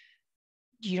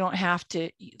 you don't have to,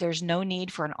 there's no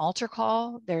need for an altar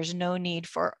call. There's no need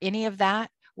for any of that.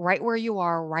 Right where you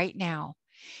are right now,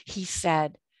 he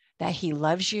said that he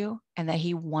loves you and that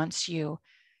he wants you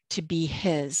to be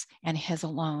his and his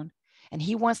alone. And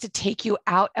he wants to take you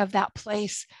out of that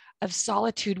place of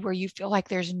solitude where you feel like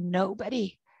there's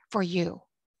nobody for you,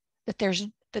 that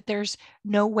there's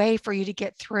no way for you to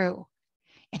get through.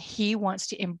 And he wants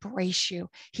to embrace you.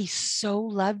 He so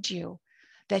loved you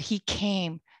that he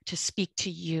came to speak to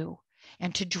you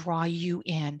and to draw you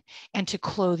in and to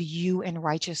clothe you in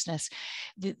righteousness.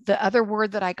 The other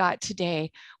word that I got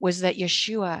today was that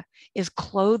Yeshua is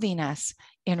clothing us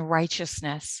in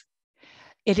righteousness.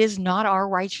 It is not our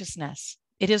righteousness.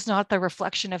 It is not the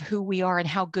reflection of who we are and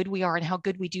how good we are and how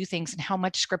good we do things and how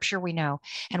much scripture we know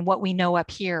and what we know up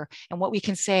here and what we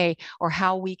can say or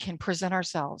how we can present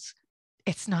ourselves.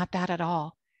 It's not that at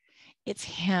all. It's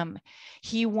him.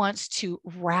 He wants to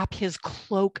wrap his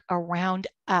cloak around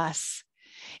us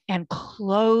and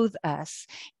clothe us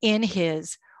in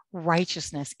his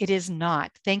righteousness. It is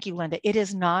not, thank you, Linda, it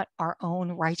is not our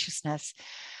own righteousness.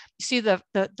 See, the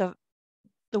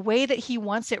way that he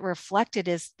wants it reflected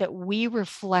is that we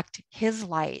reflect his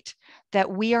light,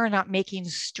 that we are not making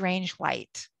strange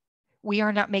light. We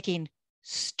are not making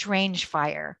strange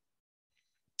fire.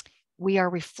 We are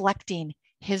reflecting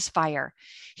his fire.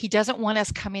 He doesn't want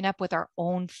us coming up with our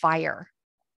own fire,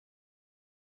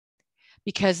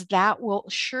 because that will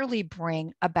surely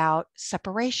bring about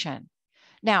separation.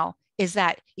 Now, is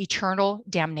that eternal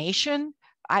damnation?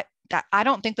 I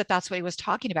don't think that that's what he was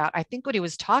talking about. I think what he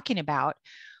was talking about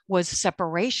was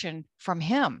separation from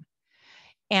him.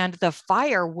 And the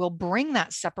fire will bring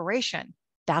that separation.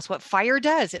 That's what fire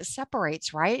does. It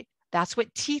separates, right? That's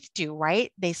what teeth do,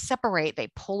 right? They separate, they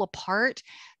pull apart,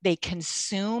 they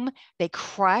consume, they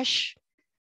crush.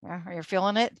 Are you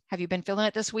feeling it? Have you been feeling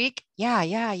it this week?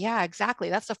 Yeah, exactly.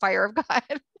 That's the fire of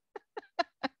God.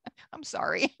 I'm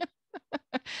sorry.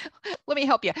 Let me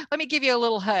help you. Let me give you a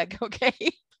little hug, okay?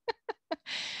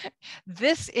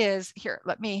 This is, here,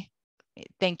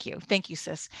 thank you. Thank you,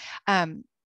 sis.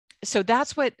 So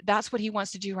that's what he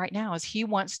wants to do right now, is he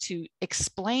wants to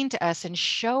explain to us and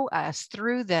show us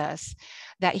through this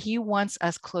that he wants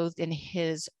us clothed in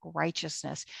his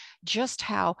righteousness. Just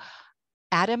how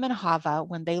Adam and Hava,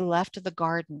 when they left the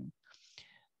garden,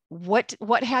 what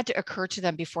had to occur to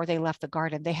them before they left the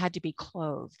garden? They had to be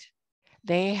clothed.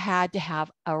 They had to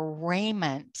have a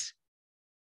raiment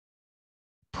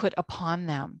put upon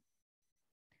them.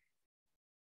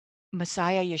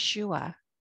 Messiah Yeshua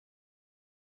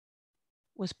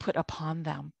was put upon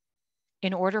them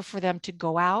in order for them to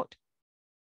go out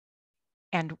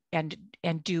and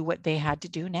do what they had to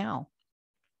do now.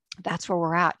 That's where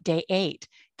we're at, day 8.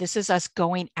 This is us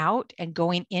going out and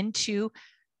going into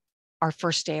our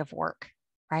first day of work,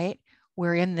 right?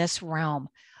 We're in this realm.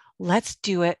 Let's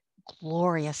do it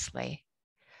gloriously.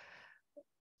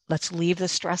 Let's leave the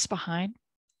stress behind.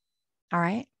 All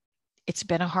right. It's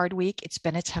been a hard week. It's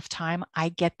been a tough time. I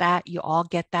get that. You all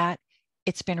get that.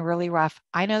 It's been really rough.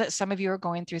 I know that some of you are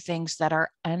going through things that are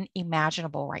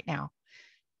unimaginable right now.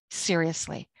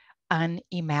 Seriously,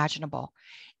 unimaginable.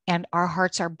 And our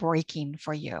hearts are breaking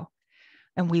for you.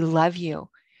 And we love you.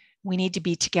 We need to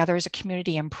be together as a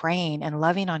community and praying and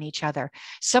loving on each other.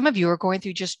 Some of you are going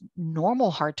through just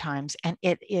normal hard times, and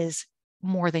it is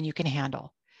more than you can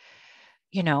handle.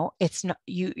 You know, it's not,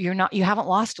 you haven't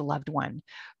lost a loved one,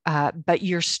 but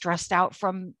you're stressed out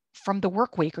from from the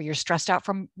work week, or you're stressed out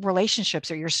from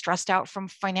relationships, or you're stressed out from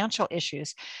financial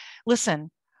issues.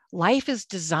 Listen, life is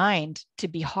designed to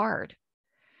be hard.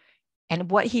 And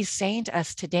what he's saying to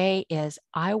us today is,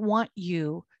 I want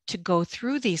you to go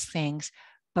through these things,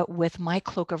 but with my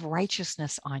cloak of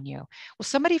righteousness on you. Will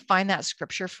somebody find that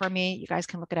scripture for me? You guys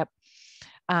can look it up.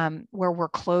 Where we're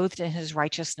clothed in his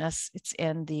righteousness. It's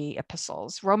in the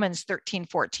epistles, Romans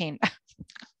 13:14.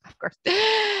 Of course.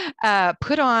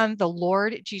 Put on the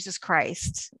Lord Jesus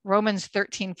Christ. Romans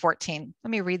 13:14.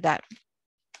 Let me read that.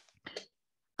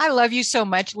 I love you so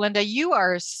much, Linda. You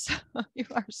are so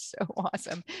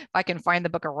awesome. If I can find the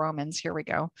book of Romans, here we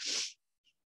go.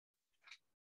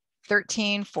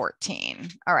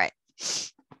 13:14. All right,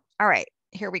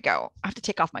 here we go. I have to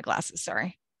take off my glasses,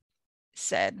 sorry.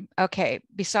 Said, okay,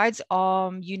 besides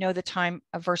you know the time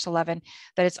of verse 11,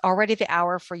 that it's already the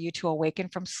hour for you to awaken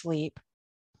from sleep.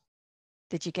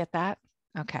 Did you get that?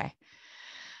 Okay.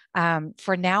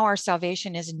 For now our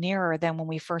salvation is nearer than when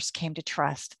we first came to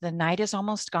trust. The night is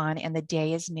almost gone and the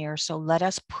day is near. So let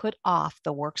us put off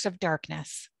the works of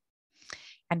darkness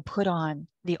and put on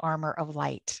the armor of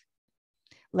light.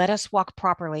 Let us walk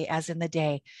properly as in the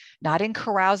day, not in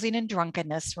carousing and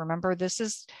drunkenness. Remember,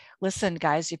 listen,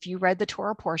 guys, if you read the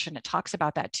Torah portion, it talks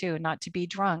about that too, not to be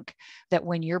drunk, that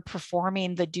when you're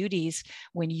performing the duties,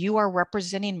 when you are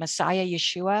representing Messiah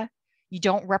Yeshua, you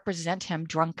don't represent him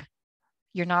drunk.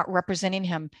 You're not representing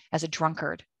him as a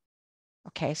drunkard.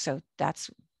 Okay, so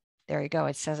there you go.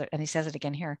 It says it, and he says it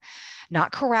again here.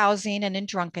 Not carousing and in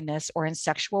drunkenness or in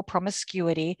sexual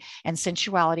promiscuity and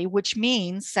sensuality, which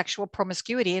means sexual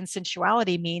promiscuity and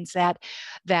sensuality means that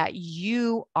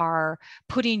you are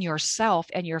putting yourself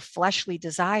and your fleshly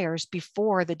desires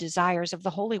before the desires of the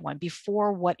Holy One,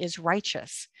 before what is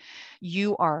righteous.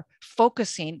 You are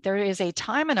focusing. There is a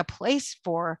time and a place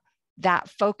for that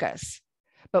focus.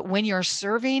 But when you're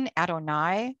serving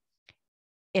Adonai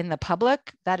in the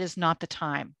public, that is not the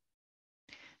time.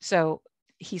 So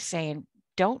he's saying,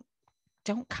 don't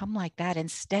come like that.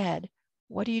 Instead,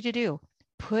 what are you to do?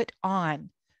 Put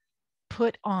on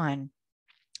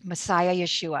Messiah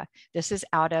Yeshua. This is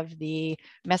out of the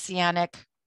Messianic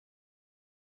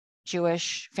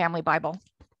Jewish Family Bible.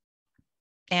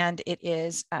 And it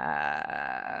is,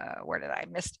 where did I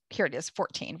miss? Here it is,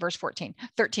 14, verse 14,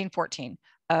 13:14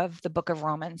 of the book of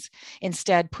Romans.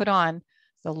 Instead, put on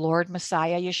the Lord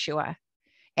Messiah Yeshua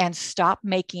and stop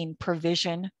making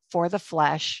provision for the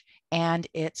flesh and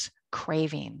its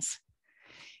cravings.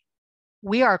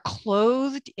 We are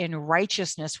clothed in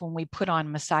righteousness when we put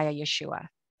on Messiah Yeshua.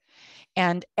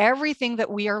 And everything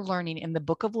that we are learning in the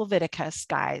book of Leviticus,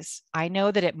 guys, I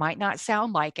know that it might not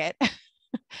sound like it.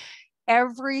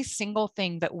 Every single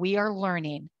thing that we are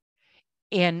learning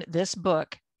in this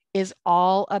book is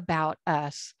all about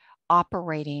us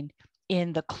operating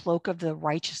in the cloak of the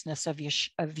righteousness of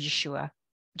Yeshua,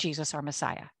 Jesus, our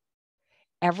Messiah.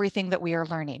 Everything that we are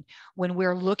learning. When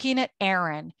we're looking at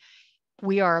Aaron,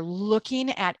 we are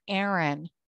looking at Aaron,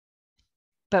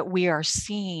 but we are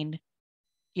seeing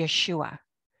Yeshua.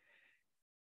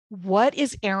 What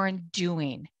is Aaron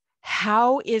doing?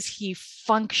 How is he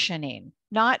functioning?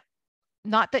 Not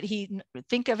that he,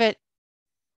 think of it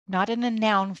not in a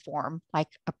noun form, like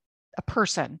a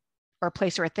person or a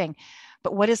place or a thing,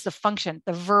 but what is the function,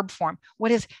 the verb form?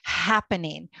 What is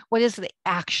happening? What is the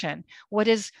action? What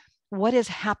is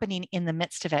happening in the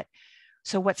midst of it?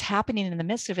 So what's happening in the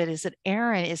midst of it is that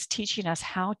Aaron is teaching us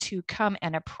how to come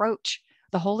and approach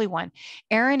the Holy One.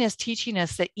 Aaron is teaching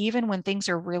us that even when things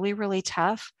are really, really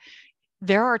tough,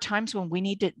 there are times when we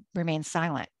need to remain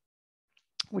silent,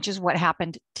 which is what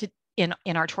happened in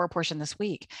our Torah portion this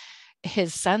week.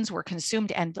 His sons were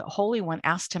consumed and the Holy One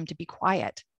asked him to be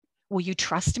quiet. Will you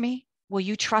trust me? Will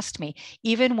you trust me?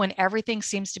 Even when everything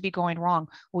seems to be going wrong,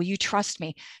 will you trust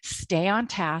me? Stay on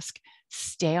task,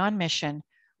 stay on mission.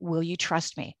 Will you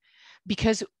trust me?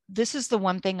 Because this is the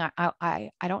one thing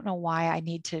I don't know why I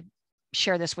need to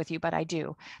share this with you, but I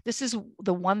do. This is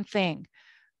the one thing.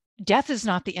 Death is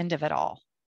not the end of it all.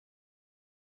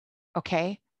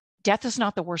 Okay? Death is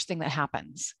not the worst thing that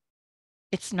happens.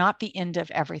 It's not the end of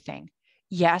everything.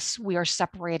 Yes, we are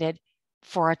separated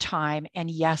for a time. And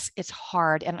yes, it's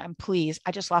hard. And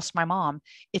I just lost my mom.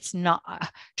 It's not,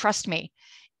 trust me,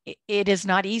 it is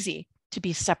not easy to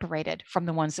be separated from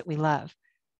the ones that we love.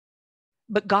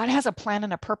 But God has a plan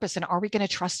and a purpose. And are we going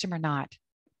to trust him or not?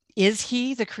 Is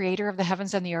he the creator of the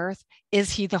heavens and the earth?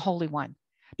 Is he the Holy One?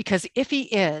 Because if he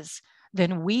is,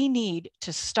 then we need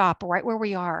to stop right where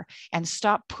we are and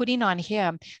stop putting on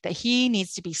him that he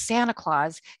needs to be Santa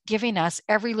Claus giving us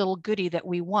every little goodie that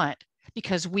we want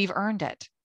because we've earned it.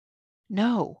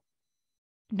 No.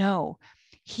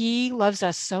 He loves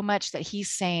us so much that he's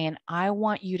saying, I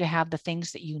want you to have the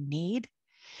things that you need.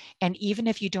 And even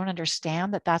if you don't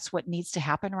understand that that's what needs to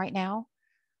happen right now,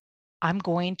 I'm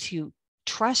going to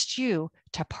trust you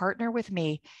to partner with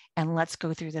me, and let's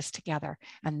go through this together.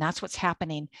 And that's what's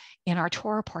happening in our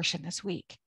Torah portion this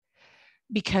week.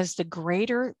 Because the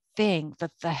greater thing,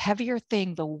 the heavier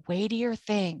thing, the weightier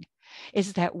thing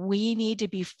is that we need to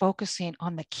be focusing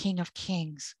on the King of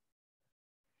Kings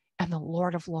and the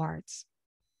Lord of Lords.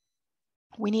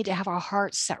 We need to have our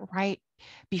hearts set right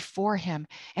before him,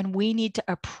 and we need to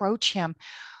approach him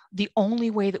the only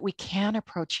way that we can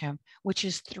approach him, which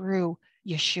is through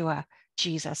Yeshua,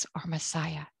 Jesus, our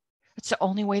Messiah. It's the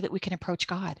only way that we can approach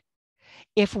God.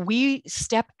 If we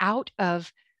step out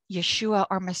of Yeshua,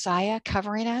 our Messiah,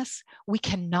 covering us, we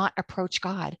cannot approach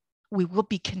God. We will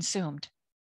be consumed.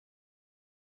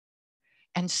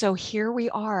 And so here we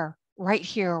are, right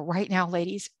here, right now,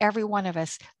 ladies, every one of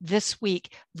us, this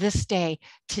week, this day,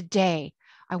 today.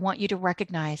 I want you to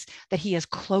recognize that he is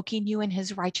cloaking you in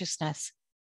his righteousness.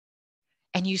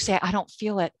 And you say, I don't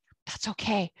feel it. That's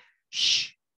okay.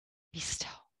 Shh, be still.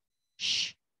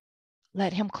 Shh,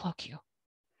 let him cloak you.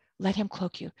 Let him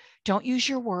cloak you. Don't use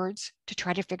your words to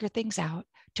try to figure things out.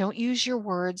 Don't use your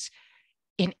words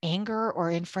in anger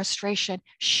or in frustration.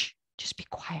 Shh, just be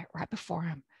quiet right before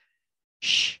him.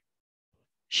 Shh,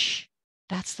 shh,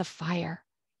 that's the fire.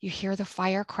 You hear the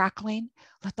fire crackling?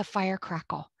 Let the fire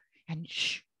crackle, and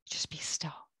shh, just be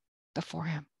still before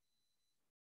him.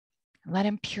 Let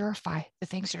him purify the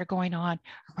things that are going on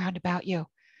around about you,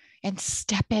 and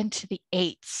step into the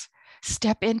eights.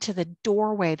 Step into the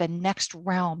doorway, the next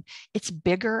realm. It's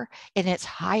bigger and it's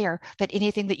higher than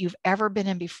anything that you've ever been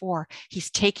in before. He's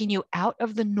taking you out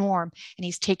of the norm, and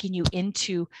he's taking you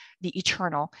into the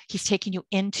eternal. He's taking you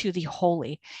into the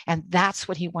holy. And that's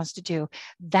what he wants to do.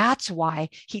 That's why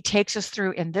he takes us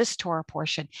through in this Torah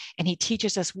portion, and he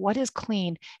teaches us what is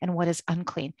clean and what is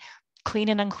unclean. Clean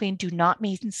and unclean do not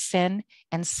mean sin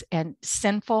and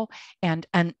sinful and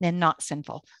not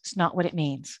sinful. It's not what it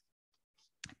means.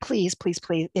 Please, please,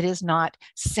 please. It is not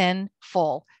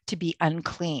sinful to be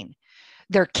unclean.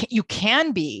 You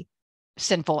can be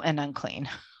sinful and unclean.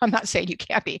 I'm not saying you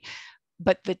can't be,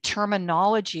 but the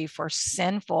terminology for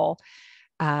sinful,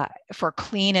 for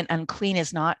clean and unclean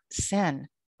is not sin.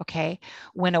 Okay.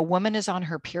 When a woman is on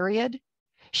her period,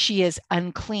 she is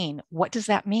unclean. What does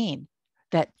that mean?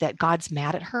 That God's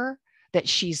mad at her, that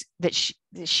she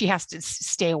has to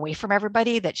stay away from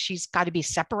everybody, that she's got to be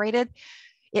separated.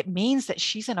 It means that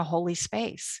she's in a holy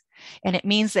space. And it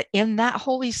means that in that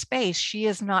holy space, she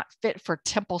is not fit for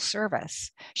temple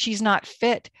service. She's not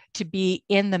fit to be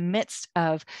in the midst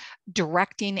of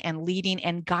directing and leading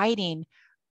and guiding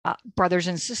brothers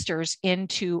and sisters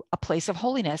into a place of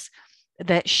holiness.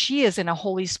 That she is in a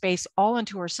holy space all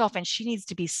unto herself, and she needs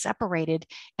to be separated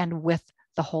and with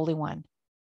the Holy One.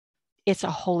 It's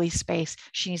a holy space.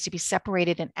 She needs to be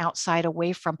separated and outside,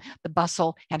 away from the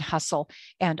bustle and hustle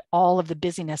and all of the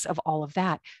busyness of all of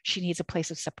that. She needs a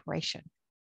place of separation.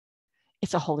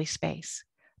 It's a holy space.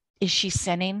 Is she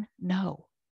sinning? No.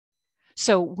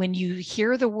 So when you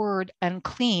hear the word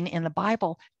unclean in the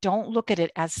Bible, don't look at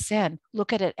it as sin.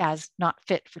 Look at it as not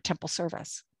fit for temple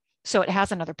service. So it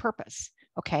has another purpose,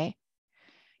 okay?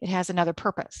 It has another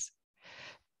purpose.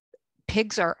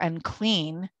 Pigs are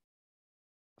unclean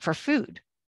for food,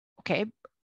 okay?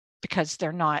 Because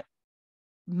they're not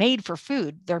made for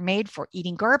food. They're made for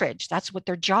eating garbage. That's what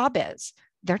their job is.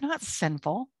 They're not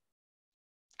sinful.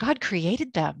 God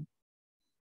created them.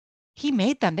 He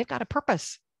made them. They've got a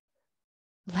purpose.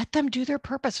 Let them do their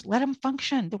purpose. Let them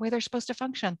function the way they're supposed to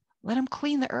function. Let them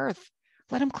clean the earth.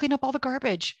 Let them clean up all the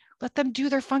garbage. Let them do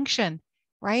their function,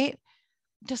 right?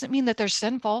 Doesn't mean that they're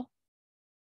sinful.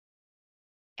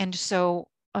 And so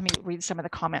let me read some of the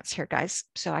comments here, guys,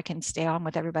 so I can stay on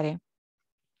with everybody.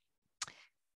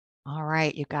 All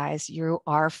right, you guys, you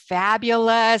are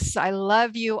fabulous. I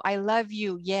love you. I love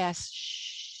you. Yes.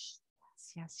 Shh.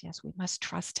 Yes, yes, we must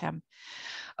trust him.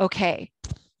 Okay.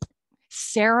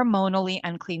 Ceremonially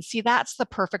unclean. See, that's the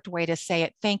perfect way to say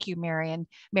it. Thank you, Marion.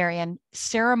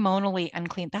 Ceremonially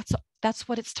unclean. That's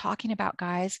what it's talking about,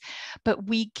 guys. But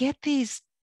we get these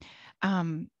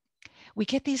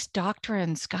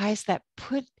doctrines, guys, that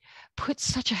put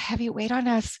such a heavy weight on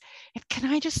us. And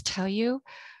can I just tell you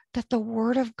that the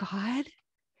Word of God,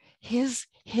 his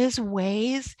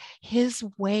ways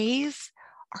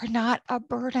are not a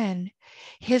burden.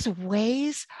 His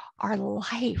ways are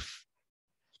life.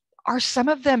 Are some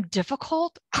of them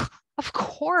difficult? Of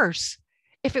course.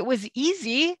 If it was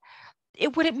easy,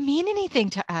 it wouldn't mean anything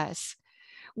to us.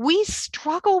 We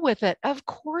struggle with it. Of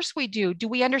course we do. Do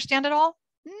we understand it all?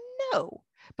 No.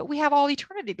 but we have all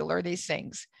eternity to learn these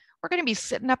things. We're going to be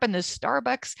sitting up in the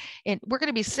Starbucks, and we're going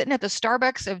to be sitting at the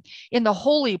Starbucks in the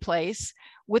holy place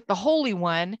with the Holy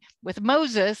One, with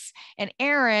Moses and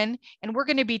Aaron, and we're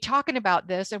going to be talking about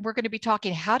this, and we're going to be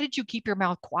talking, how did you keep your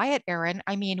mouth quiet, Aaron?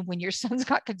 I mean, when your sons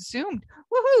got consumed,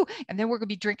 woohoo! And then we're going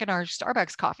to be drinking our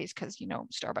Starbucks coffees because, you know,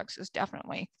 Starbucks is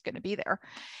definitely going to be there.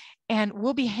 And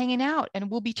we'll be hanging out and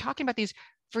we'll be talking about these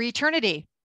for eternity.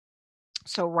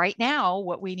 So right now,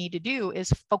 what we need to do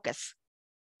is focus.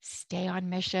 Stay on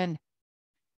mission.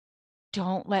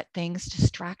 Don't let things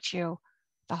distract you.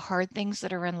 The hard things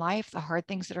that are in life, the hard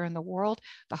things that are in the world,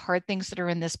 the hard things that are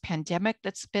in this pandemic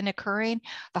that's been occurring,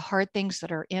 the hard things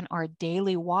that are in our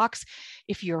daily walks.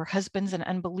 If your husband's an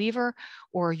unbeliever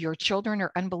or your children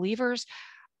are unbelievers,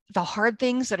 the hard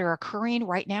things that are occurring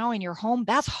right now in your home,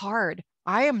 that's hard.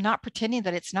 I am not pretending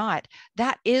that it's not.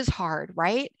 That is hard,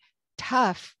 right?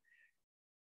 Tough.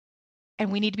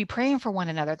 And we need to be praying for one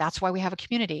another. That's why we have a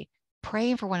community,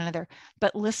 praying for one another.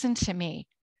 But listen to me.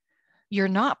 You're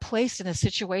not placed in a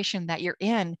situation that you're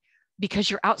in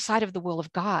because you're outside of the will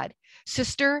of God.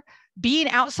 Sister, being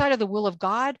outside of the will of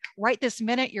God, right this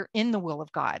minute, you're in the will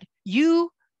of God. You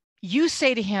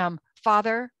say to him,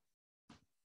 Father,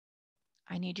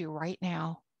 I need you right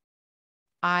now.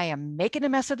 I am making a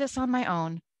mess of this on my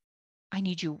own. I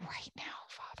need you right now,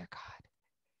 Father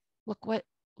God.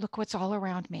 Look what's all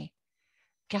around me.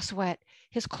 Guess what?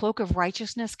 His cloak of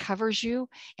righteousness covers you.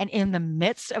 And in the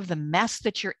midst of the mess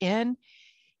that you're in,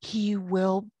 he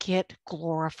will get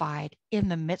glorified in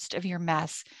the midst of your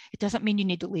mess. It doesn't mean you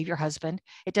need to leave your husband.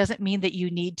 It doesn't mean that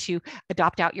you need to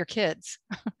adopt out your kids.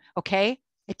 Okay?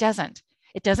 It doesn't.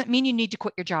 It doesn't mean you need to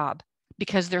quit your job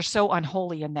because they're so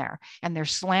unholy in there and they're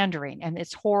slandering and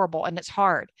it's horrible and it's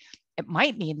hard. It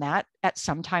might mean that at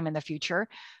some time in the future,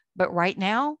 but right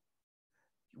now,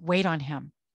 wait on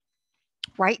him.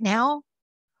 Right now,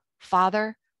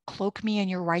 Father, cloak me in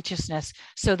your righteousness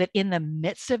so that in the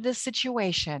midst of this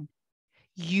situation,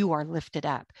 you are lifted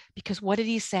up. Because what did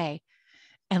he say?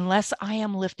 Unless I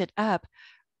am lifted up,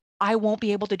 I won't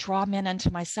be able to draw men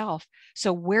unto myself.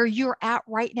 So where you're at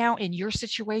right now in your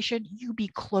situation, you be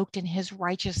cloaked in his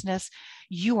righteousness.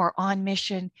 You are on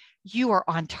mission. You are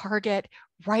on target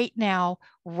right now,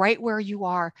 right where you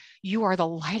are. You are the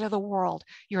light of the world.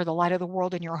 You're the light of the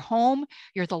world in your home.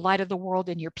 You're the light of the world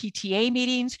in your PTA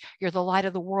meetings. You're the light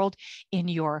of the world in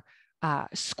your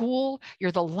school.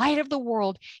 You're the light of the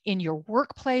world in your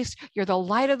workplace. You're the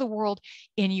light of the world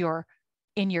in your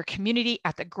community,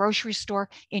 at the grocery store,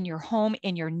 in your home,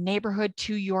 in your neighborhood,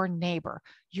 to your neighbor.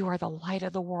 You are the light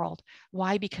of the world.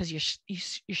 Why? Because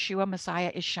Yeshua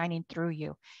Messiah is shining through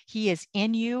you. He is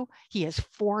in you. He is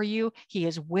for you. He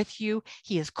is with you.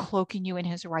 He is cloaking you in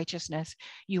his righteousness.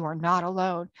 You are not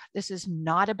alone. This is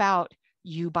not about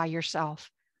you by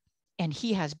yourself. And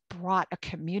he has brought a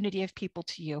community of people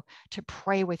to you to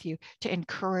pray with you, to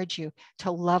encourage you,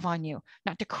 to love on you,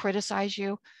 not to criticize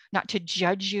you, not to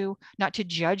judge you, not to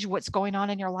judge what's going on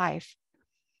in your life,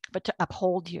 but to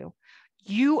uphold you.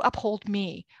 You uphold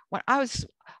me. When I was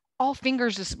all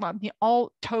fingers this morning,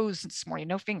 all toes this morning,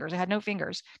 no fingers. I had no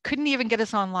fingers. Couldn't even get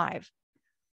us on live.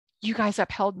 You guys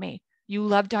upheld me. You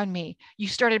loved on me. You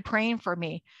started praying for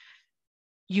me.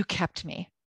 You kept me.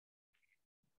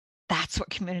 That's what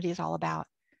community is all about.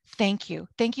 Thank you.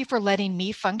 Thank you for letting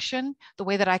me function the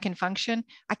way that I can function.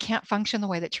 I can't function the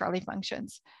way that Charlie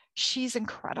functions. She's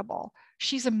incredible.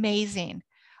 She's amazing.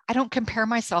 I don't compare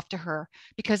myself to her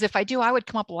because if I do, I would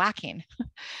come up lacking.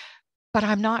 But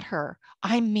I'm not her.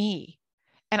 I'm me.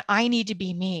 And I need to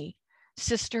be me.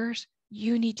 Sisters,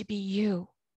 you need to be you.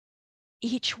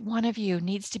 Each one of you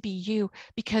needs to be you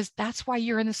because that's why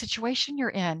you're in the situation you're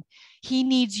in. He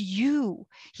needs you.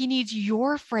 He needs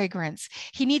your fragrance.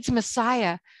 He needs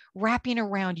Messiah wrapping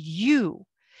around you.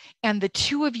 And the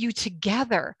two of you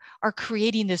together are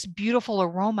creating this beautiful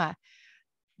aroma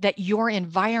that your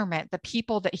environment, the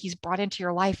people that he's brought into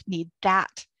your life need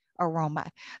that aroma.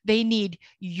 They need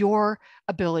your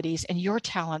abilities and your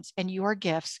talents and your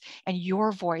gifts and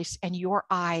your voice and your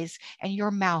eyes and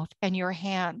your mouth and your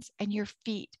hands and your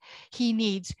feet. He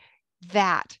needs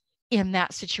that in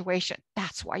that situation.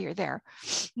 That's why you're there.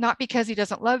 Not because he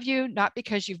doesn't love you, not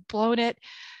because you've blown it.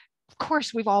 Of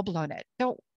course, we've all blown it.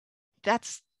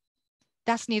 That's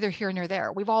neither here nor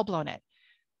there. We've all blown it.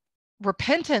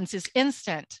 Repentance is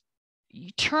instant. You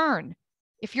turn.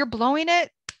 If you're blowing it,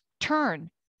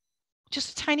 turn.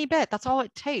 Just a tiny bit. That's all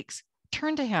it takes.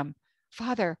 Turn to him.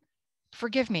 Father,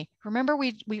 forgive me. Remember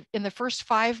we in the first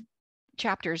 5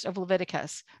 chapters of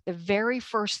Leviticus, the very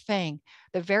first thing,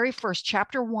 the very first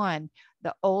chapter 1,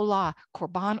 the Olah,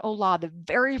 Korban Olah, the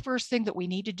very first thing that we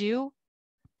need to do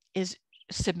is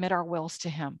submit our wills to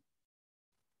him.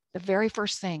 The very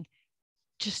first thing,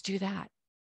 just do that.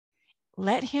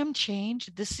 Let him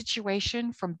change this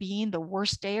situation from being the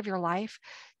worst day of your life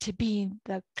to being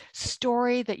the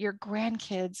story that your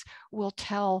grandkids will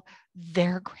tell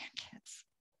their grandkids.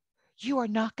 You are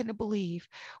not going to believe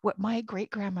what my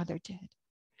great-grandmother did.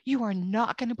 You are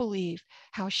not going to believe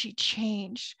how she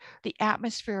changed the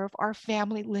atmosphere of our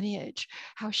family lineage,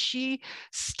 how she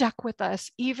stuck with us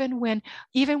even when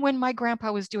my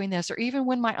grandpa was doing this, or even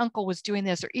when my uncle was doing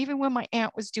this, or even when my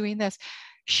aunt was doing this.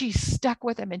 She stuck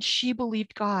with him and she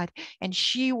believed God, and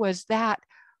she was that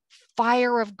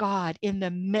fire of God in the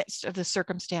midst of the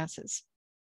circumstances.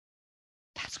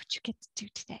 That's what you get to do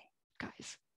today,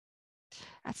 guys.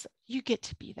 You get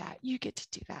to be that. You get to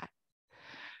do that.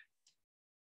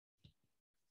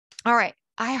 All right.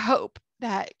 I hope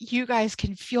that you guys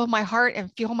can feel my heart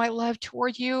and feel my love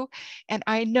toward you. And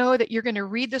I know that you're going to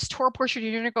read this Torah portion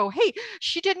and you're going to go, hey,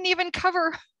 she didn't even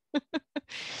cover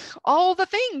all the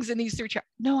things in these 3 chapters.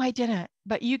 No, I didn't.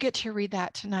 But you get to read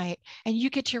that tonight, and you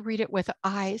get to read it with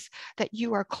eyes that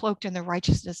you are cloaked in the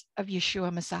righteousness of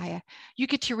Yeshua Messiah. You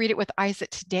get to read it with eyes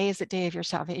that today is the day of your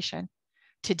salvation.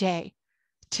 Today.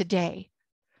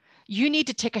 You need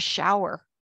to take a shower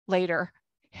later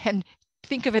and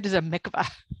think of it as a mikvah.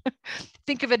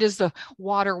 Think of it as the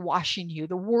water washing you,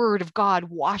 the word of God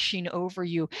washing over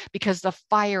you, because the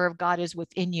fire of God is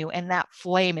within you, and that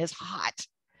flame is hot.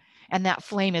 And that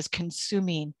flame is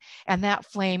consuming, and that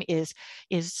flame is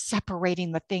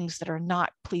separating the things that are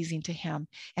not pleasing to him,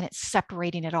 and it's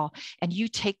separating it all. And you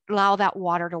allow that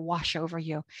water to wash over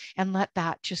you, and let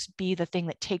that just be the thing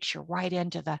that takes you right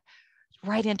into the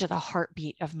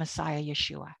heartbeat of Messiah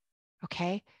Yeshua.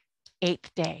 Okay,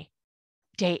 8th day,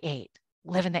 day 8,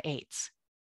 live in the 8s.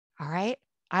 All right,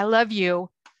 I love you.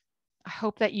 I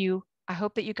hope that you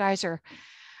guys are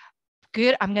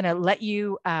good. I'm going to let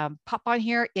you pop on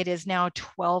here. It is now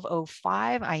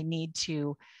 12:05. I need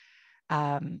to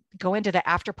go into the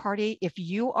after party. If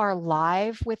you are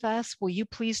live with us, will you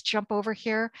please jump over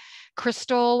here?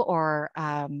 Crystal, or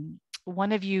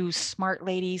one of you smart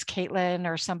ladies, Caitlin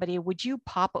or somebody, would you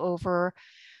pop over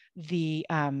the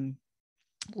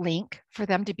link for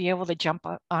them to be able to jump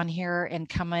on here and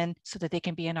come in so that they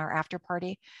can be in our after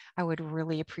party? I would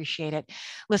really appreciate it.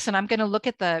 Listen, I'm going to look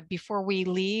at before we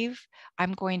leave,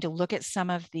 I'm going to look at some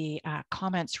of the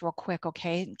comments real quick,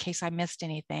 okay, in case I missed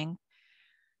anything.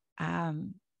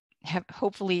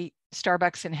 Hopefully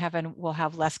Starbucks in heaven will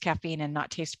have less caffeine and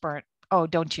not taste burnt. Oh,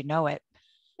 don't you know it?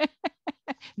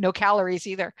 No calories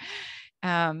either.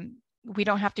 We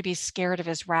don't have to be scared of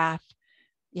his wrath,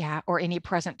 or any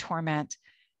present torment.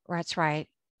 That's right.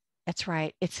 That's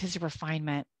right. It's his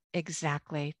refinement.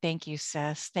 Exactly. Thank you,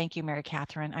 sis. Thank you, Mary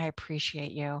Catherine. I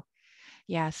appreciate you.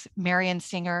 Yes. Marion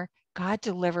Singer, God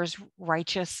delivers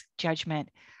righteous judgment.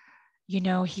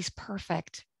 He's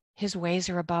perfect. His ways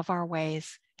are above our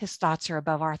ways. His thoughts are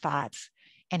above our thoughts.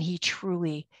 And he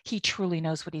truly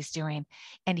knows what he's doing.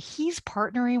 And he's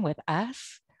partnering with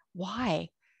us. Why?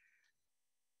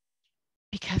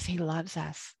 Because he loves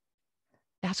us.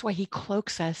 That's why he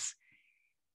cloaks us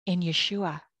in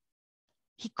Yeshua.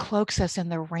 He cloaks us in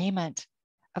the raiment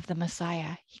of the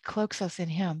Messiah. He cloaks us in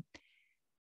him.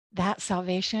 That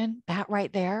salvation, that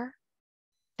right there,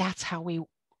 that's how we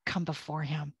come before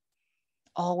him.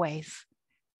 Always.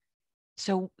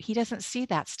 So he doesn't see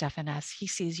that stuff in us. He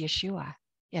sees Yeshua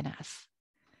in us.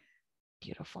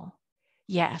 Beautiful.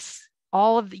 Yes.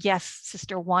 Yes,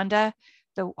 Sister Wanda,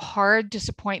 the hard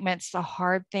disappointments, the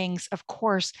hard things, of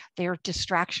course, they're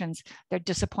distractions, they're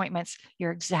disappointments.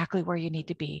 You're exactly where you need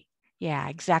to be. Yeah,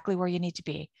 exactly where you need to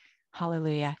be.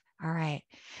 Hallelujah. All right.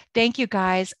 Thank you,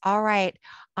 guys. All right.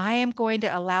 I am going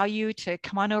to allow you to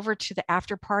come on over to the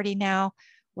after party now.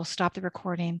 We'll stop the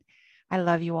recording. I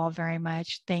love you all very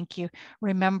much. Thank you.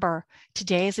 Remember,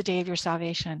 today is the day of your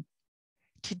salvation.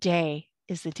 Today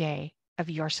is the day of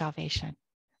your salvation.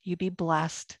 You be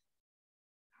blessed.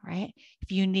 All right.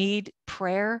 If you need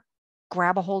prayer,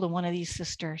 grab a hold of one of these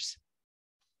sisters.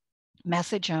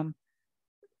 Message them.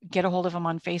 Get a hold of them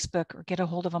on Facebook or get a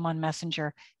hold of them on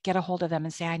Messenger. Get a hold of them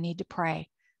and say, I need to pray.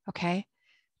 Okay.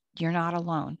 You're not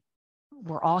alone.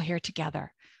 We're all here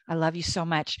together. I love you so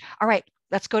much. All right.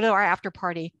 Let's go to our after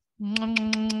party.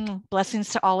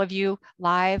 Blessings to all of you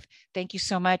live. Thank you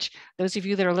so much. Those of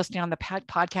you that are listening on the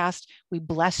podcast, we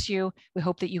bless you. We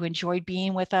hope that you enjoyed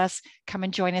being with us. Come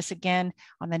and join us again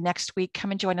on the next week.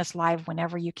 Come and join us live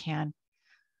whenever you can.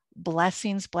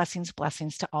 Blessings, blessings,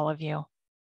 blessings to all of you.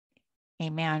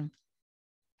 Amen.